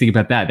think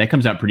about that? That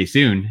comes out pretty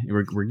soon.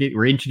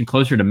 We're inching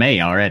closer to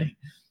May already.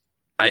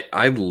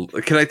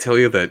 Can I tell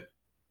you that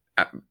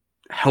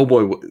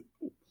Hellboy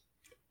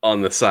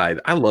on the side?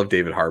 I love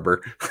David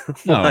Harbour.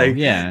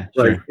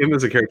 Him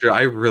as a character.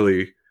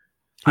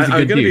 I'm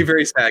going to be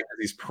very sad because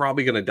he's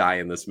probably going to die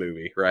in this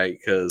movie, right?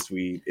 Because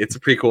it's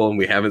a prequel and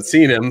we haven't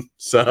seen him.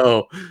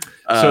 So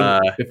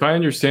if I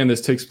understand,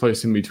 this takes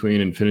place in between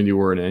Infinity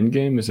War and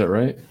Endgame. Is that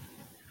right?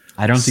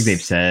 I don't think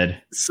they've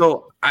said.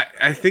 So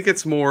I think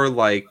it's more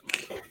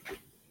like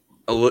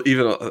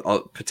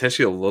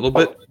potentially a little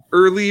bit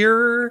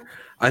earlier.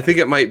 I think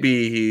it might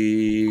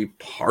be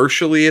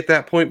partially at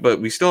that point, but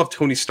we still have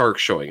Tony Stark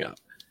showing up,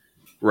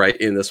 right,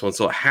 in this one.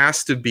 So it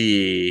has to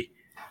be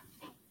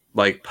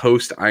like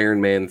post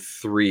Iron Man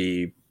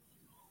 3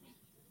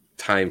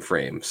 time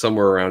frame,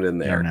 somewhere around in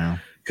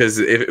there. Because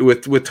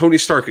with Tony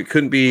Stark, it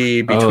couldn't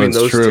be between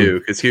those two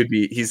because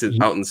he's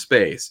out in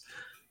space.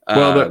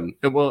 And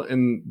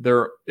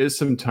there is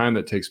some time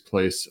that takes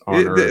place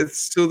on Earth.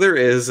 So there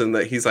is, and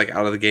that he's like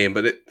out of the game,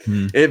 but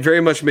it very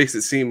much makes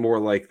it seem more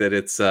like that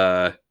it's.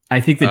 I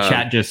think the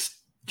chat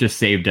just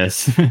saved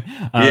us.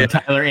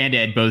 Tyler and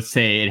Ed both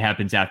say it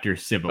happens after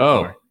Civil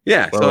War.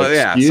 Yeah. Well, so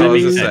I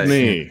was just saying.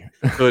 Me.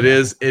 So it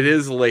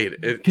is late.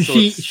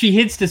 She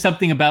hints to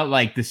something about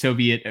like the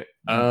Soviet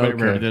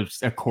whatever the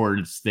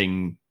Accords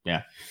thing.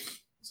 Yeah.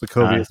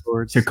 Sokovia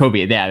Accords.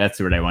 Sokovia. Yeah, that's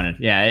the word I wanted.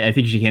 Yeah, I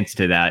think she hints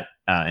to that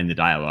in the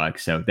dialogue.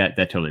 So that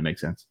totally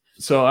makes sense.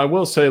 So I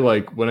will say,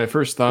 like, when I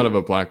first thought of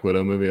a Black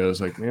Widow movie, I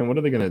was like, man, what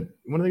are they gonna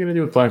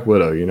do with Black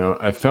Widow?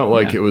 I felt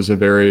like it was a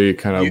very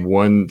kind of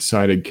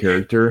one-sided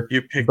character.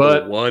 You picked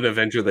the one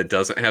Avenger that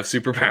doesn't have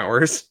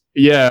superpowers.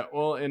 Yeah,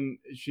 well, and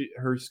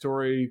her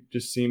story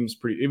just seems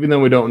pretty. Even though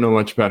we don't know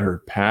much about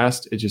her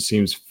past, it just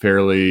seems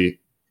fairly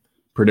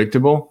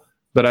predictable.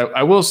 But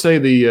I will say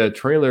the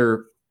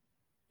trailer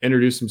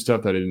introduced some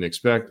stuff that I didn't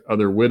expect.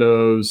 Other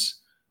widows,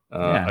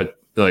 like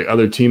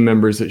other team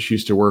members that she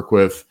used to work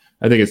with.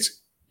 I think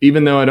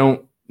even though I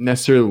don't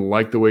necessarily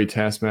like the way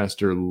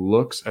Taskmaster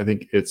looks, I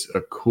think it's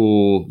a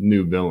cool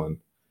new villain.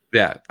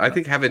 Yeah, I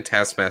think having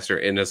Taskmaster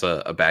in as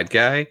a bad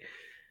guy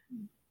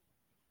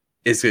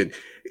is good.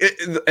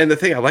 And the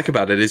thing I like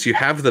about it is you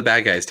have the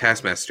bad guy as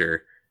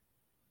Taskmaster.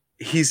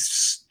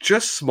 He's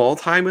just small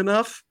time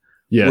enough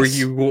where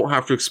you won't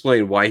have to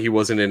explain why he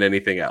wasn't in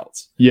anything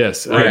else.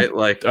 Yes, right.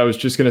 I was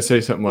just gonna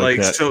say something like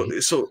that.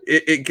 So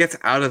it gets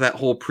out of that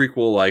whole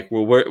prequel. Like,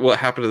 well, what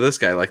happened to this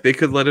guy? Like, they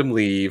could let him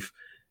leave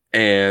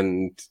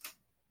and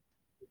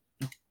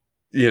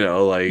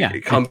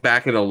come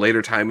back in a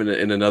later time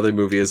in another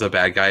movie as a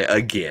bad guy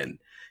again.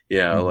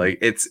 Like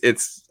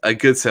it's a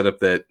good setup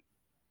that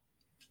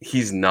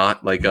he's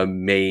not like a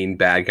main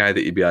bad guy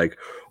that you'd be like,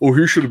 oh,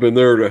 he should have been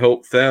there to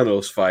help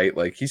Thanos fight.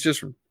 Like he's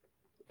just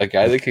a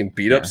guy that can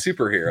beat up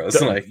superheroes.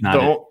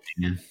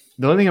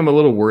 The only thing I'm a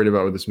little worried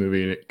about with this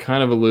movie, and it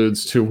kind of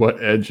alludes to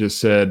what Ed just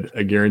said,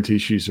 I guarantee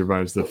she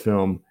survives the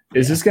film.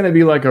 Is this going to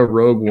be like a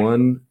Rogue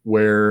One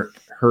where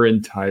her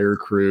entire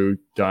crew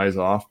dies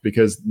off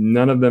because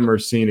none of them are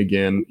seen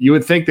again? You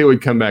would think they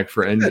would come back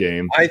for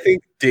Endgame. I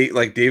think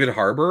David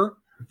Harbour,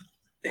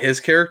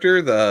 his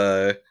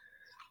character,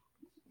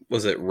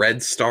 was it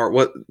Red Star?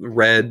 What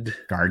Red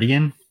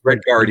Guardian?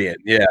 Red Guardian,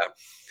 yeah.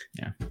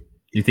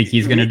 You think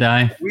he's gonna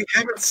die?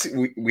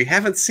 We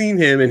haven't seen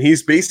him, and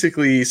he's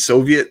basically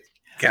Soviet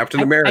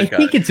Captain America. I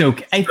think it's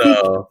okay. I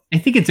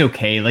think it's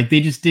okay. Like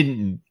they just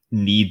didn't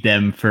need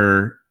them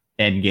for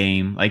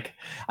Endgame. Like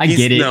I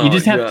get it. You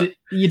just have to.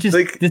 You just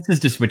like, this is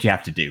just what you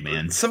have to do,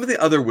 man. Some of the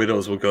other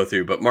widows will go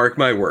through, but mark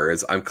my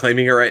words, I'm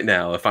claiming it right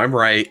now. If I'm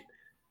right,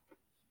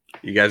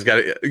 you guys got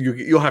it.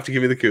 You'll have to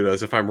give me the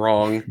kudos. If I'm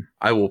wrong,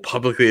 I will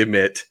publicly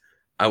admit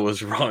I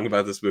was wrong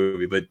about this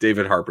movie. But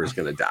David Harbour is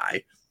going to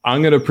die.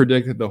 I'm going to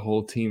predict that the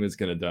whole team is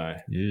going to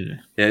die.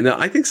 Yeah, no,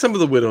 I think some of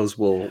the widows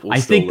will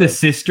I think the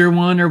sister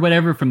one or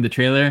whatever from the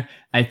trailer,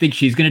 I think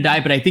she's going to die,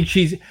 but I think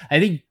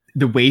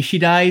the way she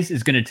dies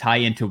is going to tie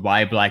into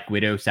why Black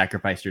Widow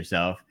sacrificed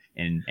herself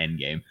in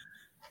Endgame.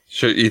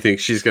 Sure, you think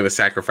she's going to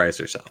sacrifice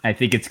herself? I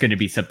think it's going to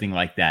be something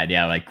like that.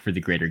 Yeah, like for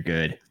the greater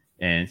good.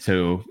 And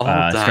so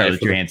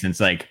Scarlett Johansson's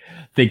like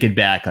thinking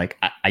back, like,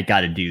 I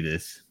got to do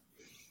this.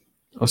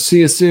 I'll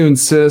see you soon,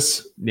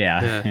 sis.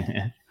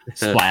 Yeah.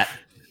 Splat.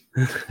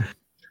 Do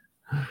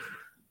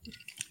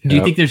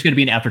you think there's going to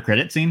be an after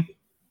credit scene?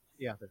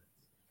 Yeah,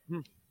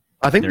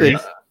 I think they.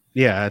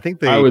 Yeah, I think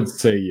they. I would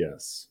say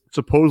yes.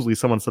 Supposedly,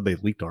 someone said they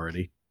leaked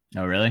already.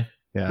 Oh, really?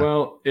 Yeah.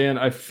 Well, and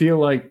I feel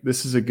like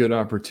this is a good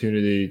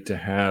opportunity to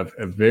have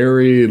a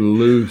very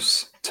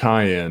loose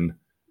tie-in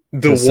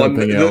to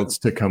something else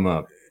to come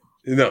up.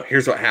 No,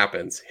 here's what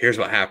happens. Here's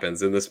what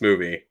happens in this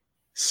movie.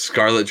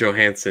 Scarlett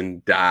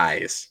Johansson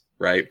dies.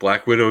 Right,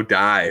 Black Widow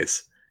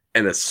dies.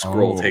 And a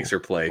scroll takes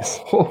her place.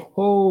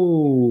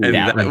 And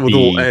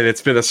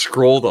it's been a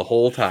scroll the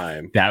whole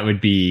time. That would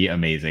be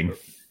amazing.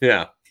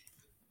 Yeah.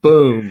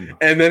 Boom.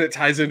 And then it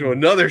ties into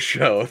another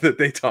show that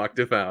they talked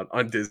about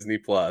on Disney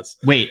Plus.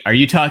 Wait, are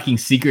you talking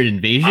Secret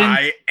Invasion?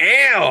 I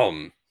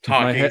am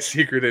talking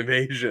Secret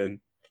Invasion.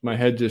 My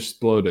head just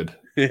exploded.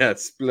 Yeah, it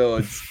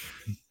explodes.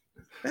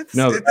 That's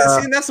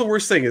the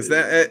worst thing is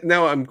that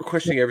now I'm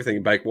questioning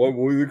everything. Like, well,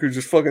 we could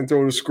just fucking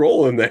throw a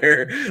scroll in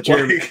there.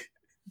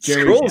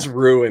 Scrolls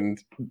ruined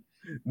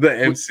the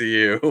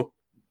MCU.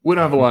 We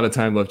don't have a lot of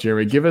time left,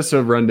 Jeremy. Give us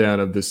a rundown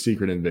of the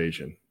Secret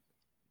Invasion.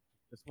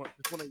 Just want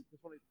to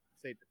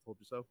say I told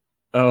you so.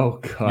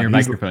 Oh, God. Your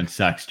microphone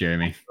sucks,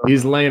 Jeremy.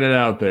 He's laying it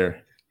out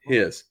there. He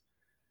is.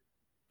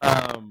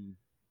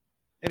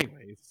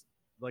 Anyways,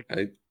 like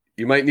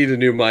you might need a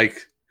new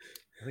mic.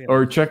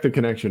 Or check the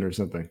connection or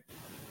something.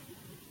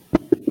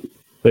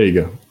 There you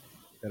go.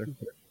 Better?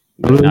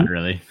 Not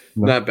really.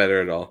 Not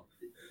better at all.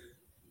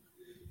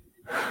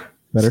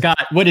 Better?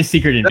 Scott, what is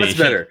Secret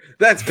Invasion?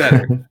 That's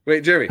better.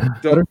 Wait, Jeremy.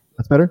 Don't.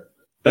 That's better?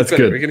 That's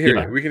better. Good. We can hear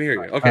you. We can hear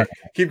you. Okay,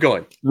 keep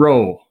going.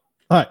 Roll.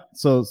 All right,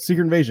 so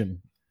Secret Invasion.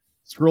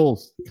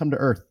 Skrulls come to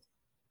Earth.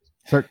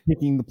 Start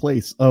taking the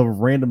place of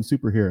random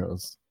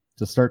superheroes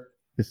to start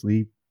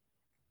basically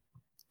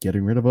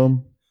getting rid of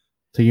them,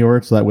 taking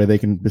over so that way they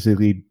can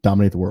basically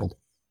dominate the world.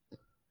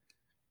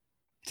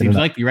 Seems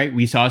like you're right.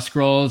 We saw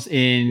Skrulls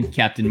in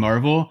Captain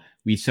Marvel.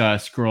 We saw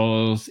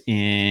Skrulls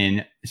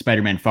in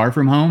Spider-Man Far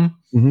From Home.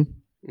 Mm-hmm.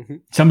 Mm-hmm.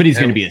 Somebody's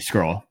going to be a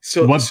Scroll.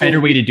 So what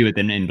better way to do it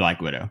than in Black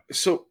Widow?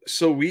 So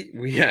we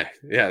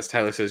as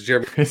Tyler says,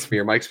 Jeremy,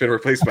 your mic's been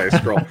replaced by a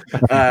Scroll.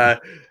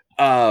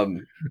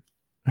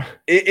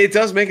 It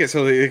does make it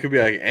so that it could be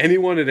like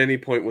anyone at any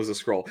point was a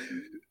Scroll.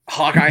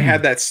 Hawkeye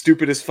had that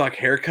stupid as fuck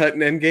haircut in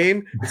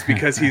Endgame. It's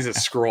because he's a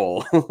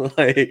Scroll.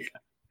 Like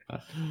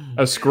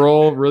a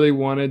Scroll really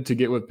wanted to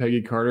get with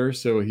Peggy Carter,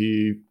 so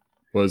he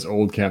was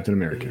old Captain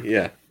America.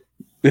 Yeah.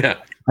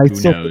 Who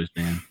knows,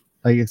 man?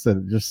 Like I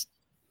said,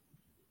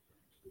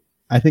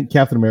 I think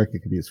Captain America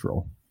could be a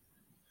Scroll.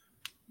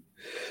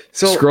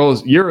 So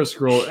Skrulls, you're a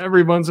Scroll.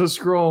 Everyone's a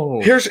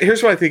Scroll. Here's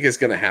what I think is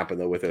going to happen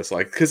though with this,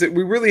 like, because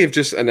we really have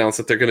just announced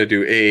that they're going to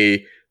do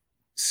a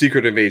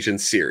Secret Invasion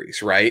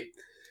series, right?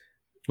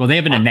 Well, they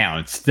haven't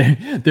announced.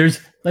 There's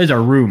a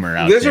rumor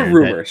out there. There's a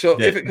rumor.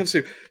 If it comes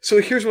to,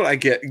 so here's what I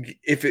get.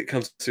 If it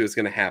comes to, it's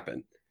going to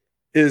happen.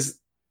 Is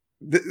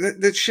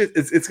that shit?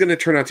 It's going to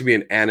turn out to be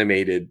an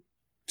animated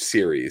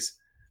series.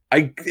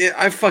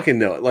 I fucking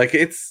know it. Like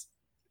it's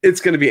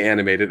going to be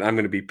animated. And I'm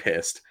going to be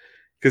pissed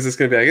because it's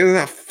going to be like, it's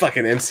not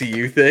fucking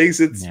MCU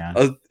things. It's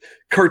a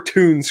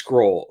cartoon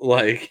scroll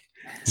like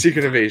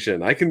Secret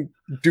Invasion. I can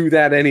do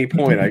that any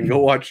point. I can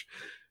go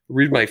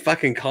read my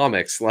fucking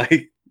comics.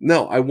 Like,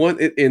 no, I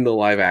want it in the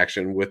live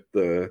action with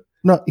the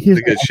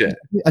good shit.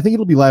 I think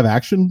it'll be live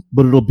action,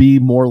 but it'll be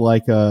more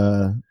like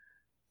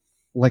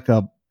like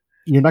a.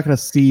 You're not going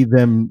to see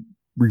them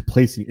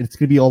replacing. It's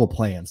going to be all the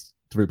plans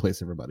to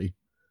replace everybody.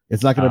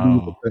 It's not going to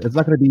be. It's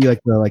not going to be like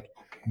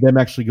them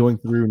actually going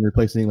through and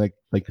replacing like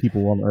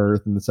people on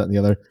Earth and this, that, and the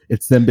other.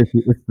 It's them.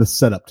 It's the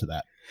setup to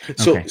that.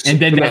 So, okay. And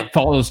then that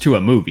follows to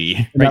a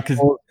movie, right?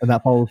 And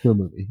that follows to a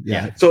movie.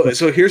 Yeah.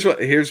 So here's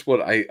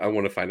what I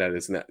want to find out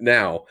is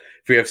now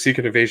if we have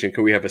Secret Invasion,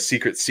 can we have a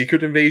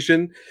secret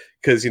invasion?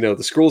 Because the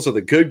Skrulls are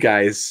the good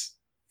guys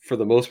for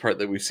the most part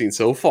that we've seen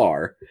so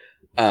far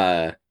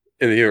in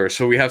the universe.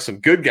 So we have some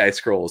good guy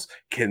Skrulls.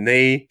 Can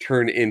they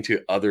turn into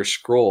other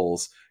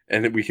Skrulls,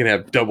 and we can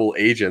have double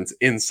agents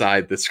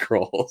inside the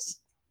Skrulls?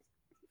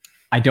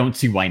 I don't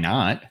see why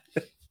not.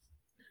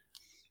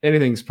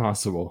 Anything's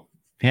possible.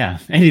 Yeah,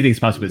 anything's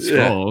possible with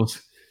Skrulls.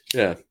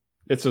 Yeah.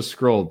 It's a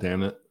scroll,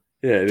 damn it.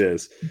 Yeah, it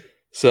is.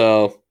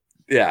 So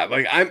yeah,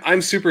 like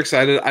I'm super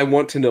excited. I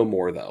want to know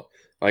more though.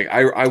 Like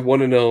I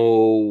want to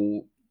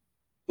know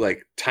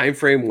like time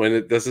frame,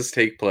 when does this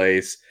take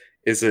place?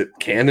 Is it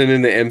canon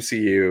in the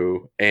MCU?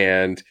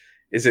 And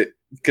is it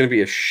going to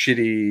be a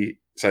shitty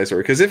side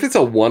story? Because if it's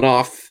a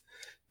one-off,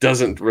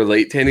 doesn't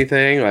relate to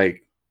anything,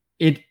 like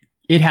it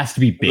has to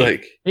be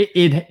big.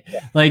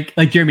 Like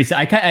Jeremy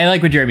said. I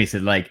like what Jeremy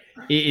said. Like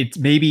it's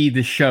maybe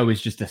the show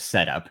is just a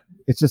setup.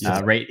 It's just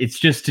right. It's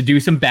just to do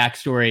some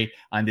backstory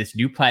on this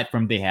new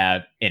platform they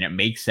have, and it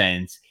makes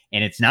sense.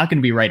 And it's not going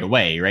to be right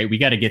away, right? We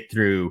got to get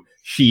through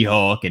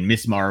She-Hulk and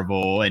Miss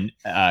Marvel and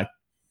like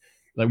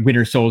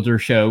Winter Soldier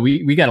show.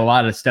 We got a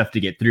lot of stuff to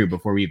get through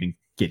before we even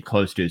get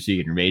close to a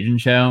Secret Invasion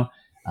show.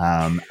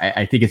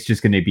 I think it's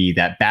just going to be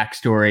that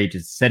backstory,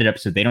 just set it up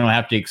so they don't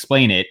have to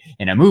explain it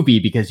in a movie,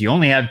 because you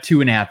only have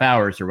 2.5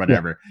 hours or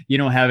whatever. Yeah. You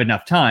don't have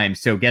enough time.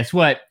 So guess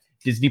what?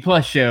 Disney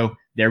Plus show.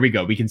 There we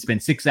go. We can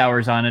spend 6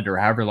 hours on it or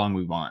however long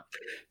we want.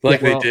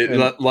 Like they did,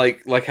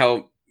 like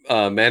how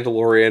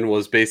Mandalorian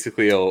was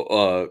basically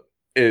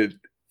an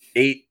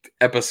 8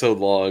 episode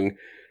long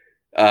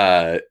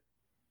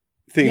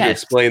thing to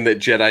explain that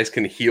Jedis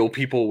can heal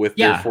people with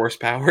their force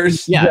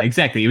powers. Yeah,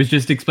 exactly. It was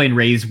just to explain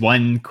Rey's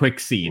one quick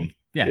scene.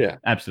 Yeah,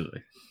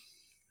 absolutely.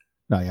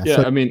 No, yeah. Yeah,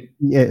 so, I mean,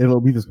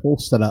 it'll be this whole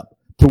setup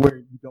to where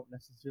you don't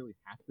necessarily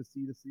have to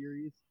see the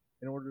series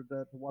in order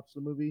to watch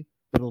the movie,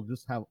 but it'll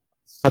just have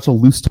such a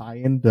loose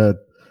tie-in to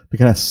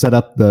kind of set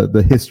up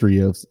the history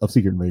of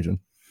Secret Invasion.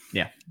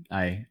 Yeah,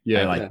 I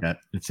like that.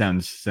 It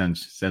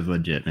sounds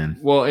legit, man.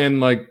 Well, and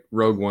like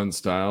Rogue One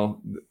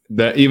style,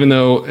 that even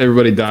though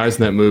everybody dies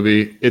in that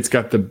movie, it's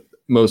got the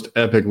most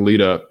epic lead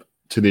up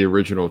to the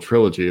original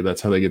trilogy.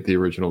 That's how they get the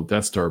original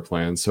Death Star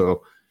plan.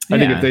 So I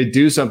think if they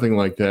do something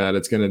like that,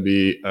 it's going to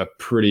be a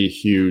pretty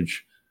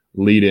huge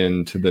lead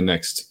in to the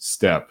next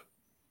step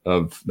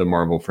of the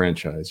Marvel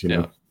franchise, you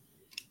know?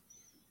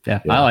 Yeah,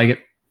 I like it.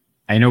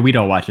 I know we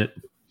don't watch it.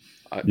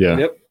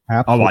 Yep.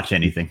 I'll watch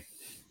anything.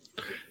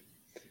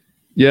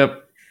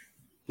 Yep.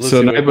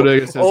 So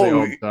Bodega says they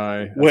all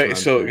die. Wait,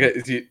 so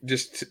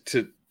just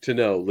to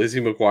know,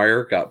 Lizzie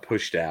McGuire got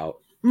pushed out.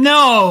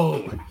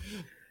 No!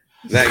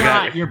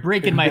 Scott, you're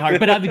breaking my heart.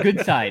 But on the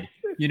good side,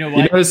 you know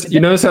what? You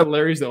notice how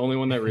Larry's the only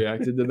one that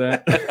reacted to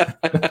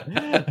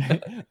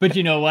that? But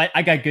you know what?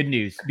 I got good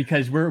news,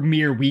 because we're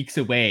mere weeks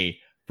away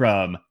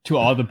from To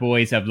All the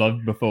Boys I've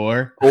Loved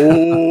Before.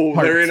 Oh,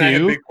 Larry and I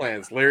have big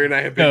plans.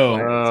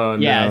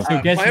 plans.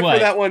 So guess plan what? For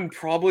that one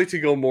probably to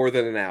go more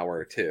than an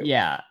hour too.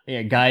 Yeah,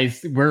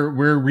 guys, we're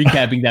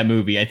recapping that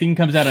movie. I think it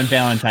comes out on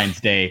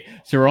Valentine's Day,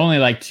 so we're only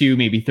like 2,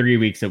 maybe 3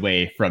 weeks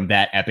away from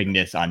that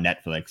epicness on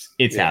Netflix.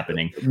 It's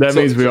happening. That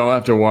means we all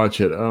have to watch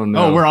it. Oh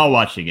no! Oh, we're all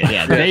watching it.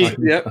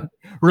 Yeah.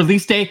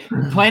 Release day.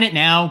 Plan it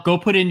now. Go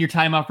put in your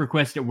time off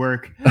request at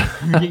work.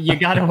 You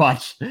gotta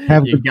watch.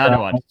 You gotta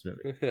watch this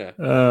movie. Yeah.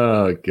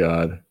 Oh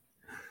God.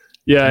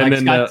 Yeah, like and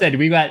then Scott said,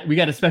 we got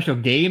a special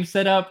game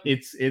set up.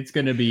 It's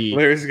gonna be.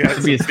 Larry's got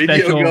some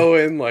video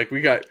going. Like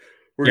we're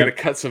gonna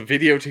cut some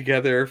video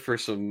together for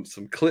some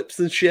clips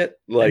and shit.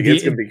 Like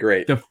it's gonna be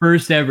great. The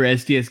first ever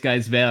STS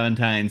Guys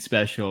Valentine's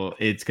special.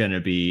 It's gonna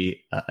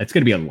be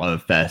a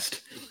love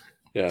fest.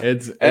 Yeah,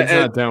 it's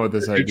not down with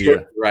this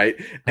idea, right?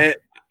 And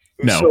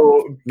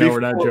no, we're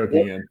not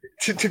joking.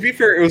 To be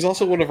fair, it was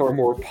also one of our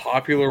more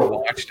popular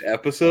watched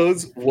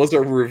episodes. Was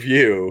a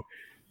review.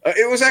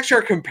 It was actually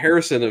our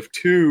comparison of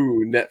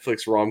 2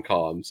 Netflix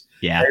rom-coms.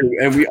 Yeah.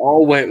 And we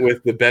all went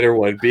with the better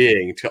one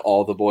being To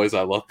All the Boys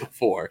I Loved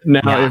Before.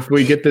 Now, if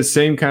we get the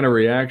same kind of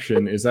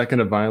reaction, is that going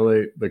to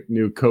violate the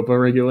new COPA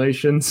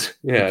regulations?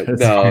 Yeah,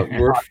 no,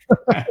 we're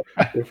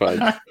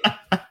fine.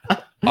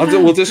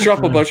 We'll just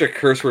drop a bunch of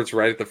curse words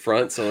right at the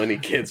front so any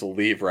kids will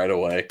leave right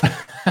away.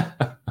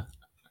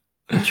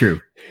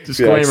 True.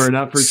 Disclaimer,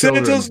 not for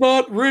children. Santa's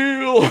not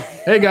real.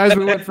 Hey guys,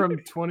 we went from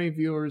 20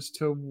 viewers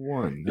to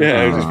 1.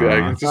 Yeah, just be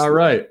like, all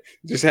right.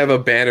 Just have a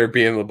banner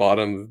be in the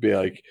bottom and be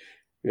like,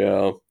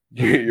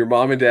 your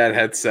mom and dad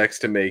had sex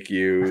to make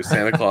you.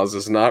 Santa Claus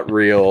is not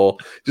real.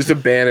 Just a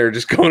banner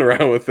just going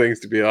around with things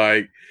to be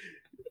like,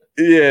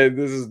 yeah,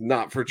 this is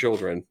not for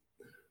children.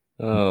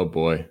 Oh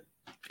boy.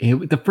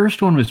 The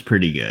first one was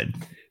pretty good.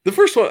 The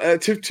first one,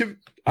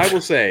 I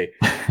will say,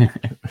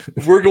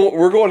 we're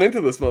going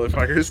into this,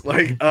 motherfuckers.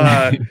 Like,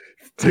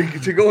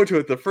 to go into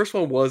it, the first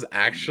one was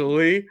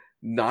actually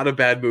not a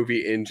bad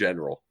movie in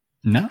general.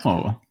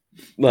 No,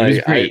 like, it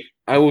was great.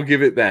 I will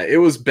give it that. It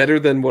was better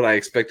than what I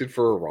expected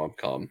for a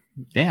rom-com.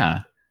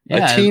 Yeah.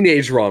 A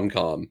teenage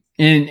rom-com.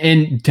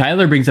 And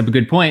Tyler brings up a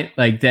good point,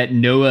 like that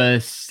Noah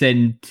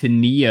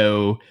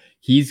Centineo,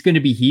 he's going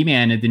to be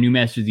He-Man at the new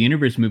Masters of the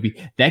Universe movie.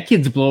 That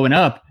kid's blowing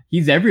up.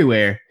 He's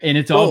everywhere. And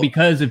it's all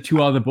because of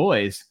To All the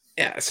Boys.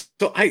 Yeah,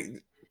 so I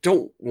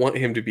don't want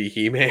him to be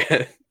He-Man.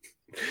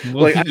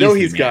 Well, like, I know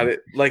he's He-Man. got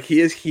it. Like,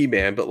 he is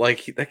He-Man, but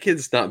like that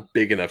kid's not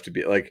big enough to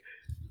be like.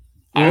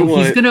 Well, I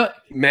want he's gonna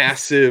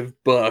massive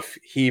buff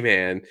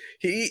He-Man.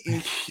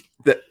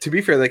 To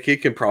be fair, that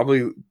kid can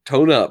probably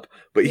tone up,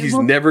 but he's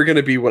never going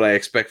to be what I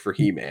expect for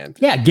He-Man.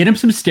 Yeah, get him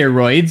some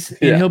steroids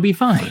and he'll be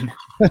fine.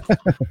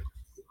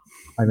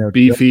 I know.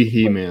 Beefy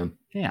He-Man.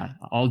 Yeah,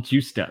 all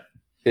juiced up.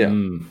 Yeah.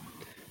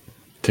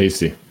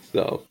 Tasty.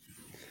 So,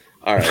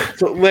 all right.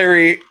 So,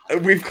 Larry,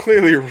 we've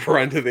clearly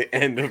run to the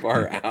end of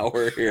our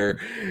hour here.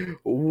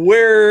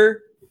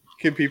 Where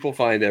can people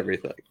find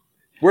everything?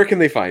 Where can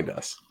they find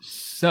us?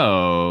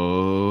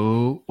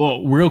 So,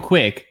 well, real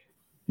quick,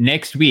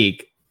 next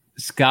week,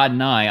 Scott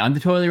and I on the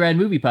Totally Rad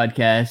Movie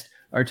Podcast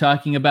are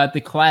talking about the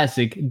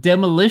classic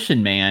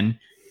Demolition Man.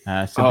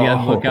 So be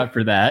on the lookout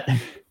for that.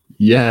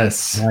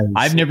 Yes. Nice.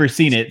 I've never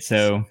seen it,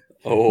 so.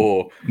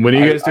 Oh, when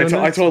are you guys doing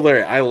I told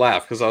Larry, I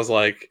laughed because I was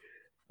like,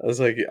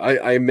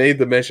 I made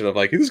the mention of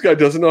like, this guy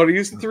doesn't know how to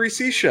use the 3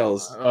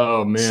 seashells.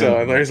 Oh man.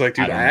 So Larry's like,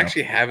 dude, I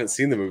actually haven't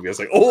seen the movie. I was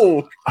like,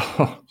 oh.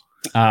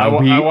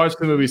 I watched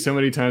the movie so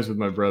many times with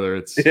my brother.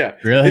 It's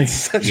really, it's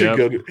such a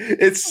good,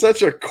 it's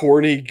such a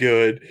corny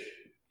good,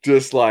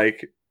 just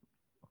like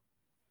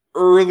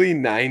early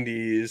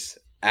 90s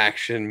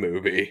action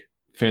movie.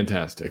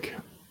 Fantastic.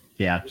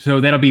 Yeah,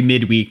 so that'll be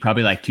midweek,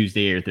 probably like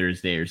Tuesday or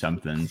Thursday or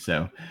something.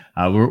 So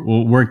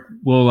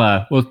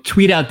we'll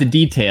tweet out the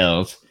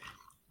details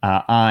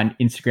on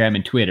Instagram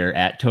and Twitter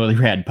at Totally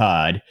Rad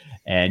Pod.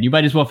 And you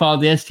might as well follow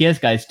the STS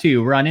Guys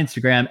too. We're on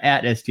Instagram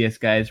at STS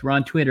Guys. We're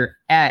on Twitter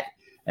at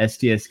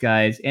STS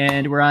Guys,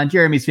 and we're on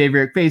Jeremy's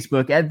favorite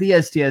Facebook at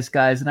the STS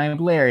Guys, and I am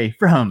Larry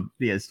from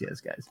the STS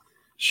Guys.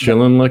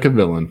 Shilling like a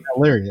villain.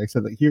 Now, Larry, like I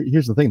said,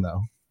 here's the thing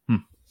though.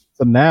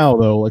 So now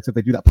though, like if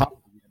they do that pop,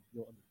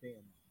 you'll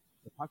understand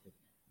the pocket.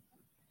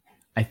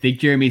 I think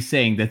Jeremy's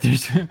saying that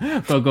there's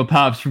Funko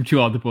Pops from To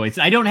All the Boys.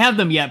 I don't have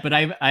them yet, but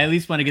I at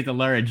least want to get the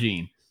Lara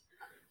Jean.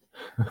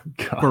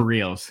 For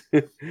reals.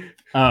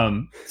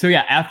 So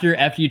yeah,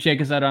 after you check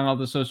us out on all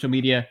the social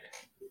media,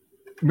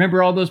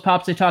 remember all those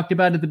pops I talked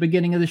about at the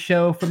beginning of the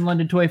show from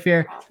London Toy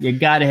Fair? You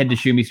gotta head to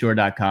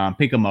ShooMeStore.com,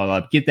 pick them all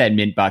up, get that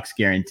mint box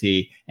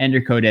guarantee,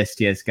 enter code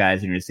STS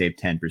Guys, and you're gonna save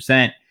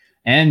 10%.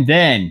 And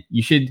then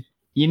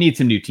you need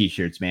some new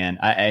t-shirts, man.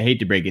 I hate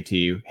to break it to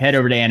you. Head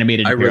over to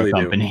Animated Apparel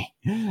Company.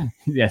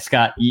 Yeah,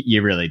 Scott,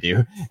 you really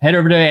do. Head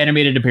over to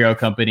Animated Apparel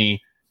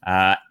Company.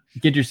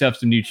 Get yourself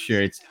some new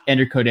shirts.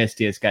 Enter code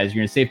STS Guys.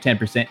 You're gonna save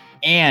 10%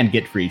 and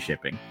get free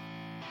shipping.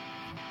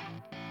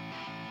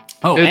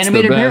 Oh, it's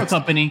Animated Apparel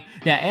Company.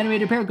 Yeah,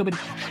 Animated Apparel Company.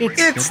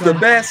 It's the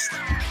best.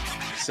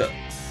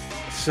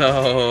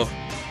 So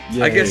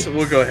I guess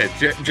we'll go ahead.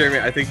 Jeremy,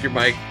 I think your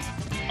mic.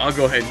 I'll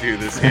go ahead and do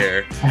this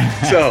here.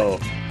 So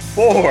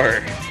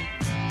for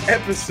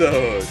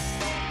episode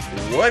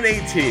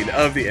 118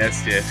 of the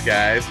STS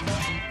Guys,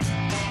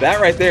 that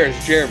right there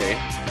is Jeremy.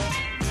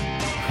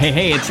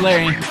 Hey, it's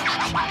Larry.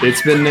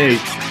 It's been Nate.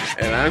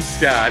 And I'm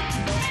Scott.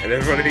 And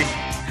everybody,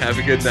 have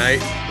a good night.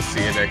 We'll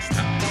see you next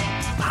time.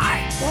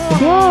 Bye.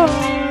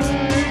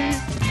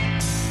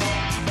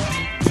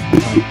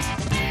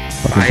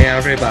 Bye,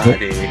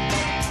 everybody.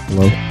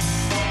 Hello.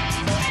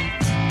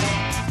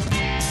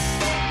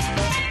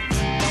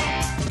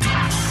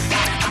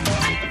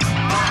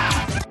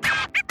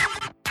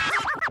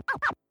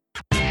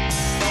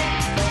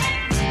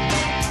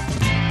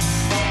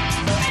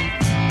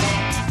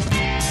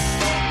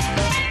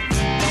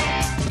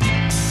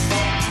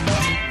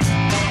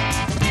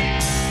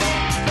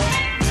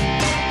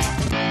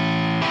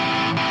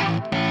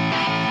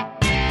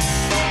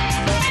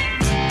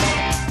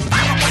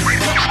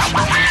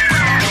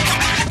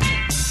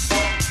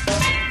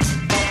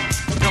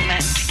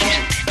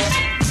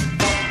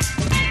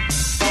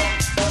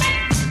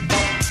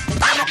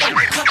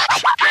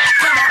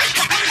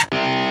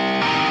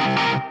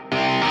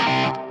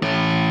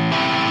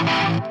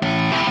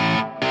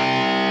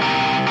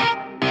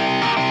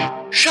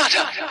 Shut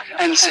up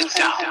and sit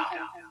down.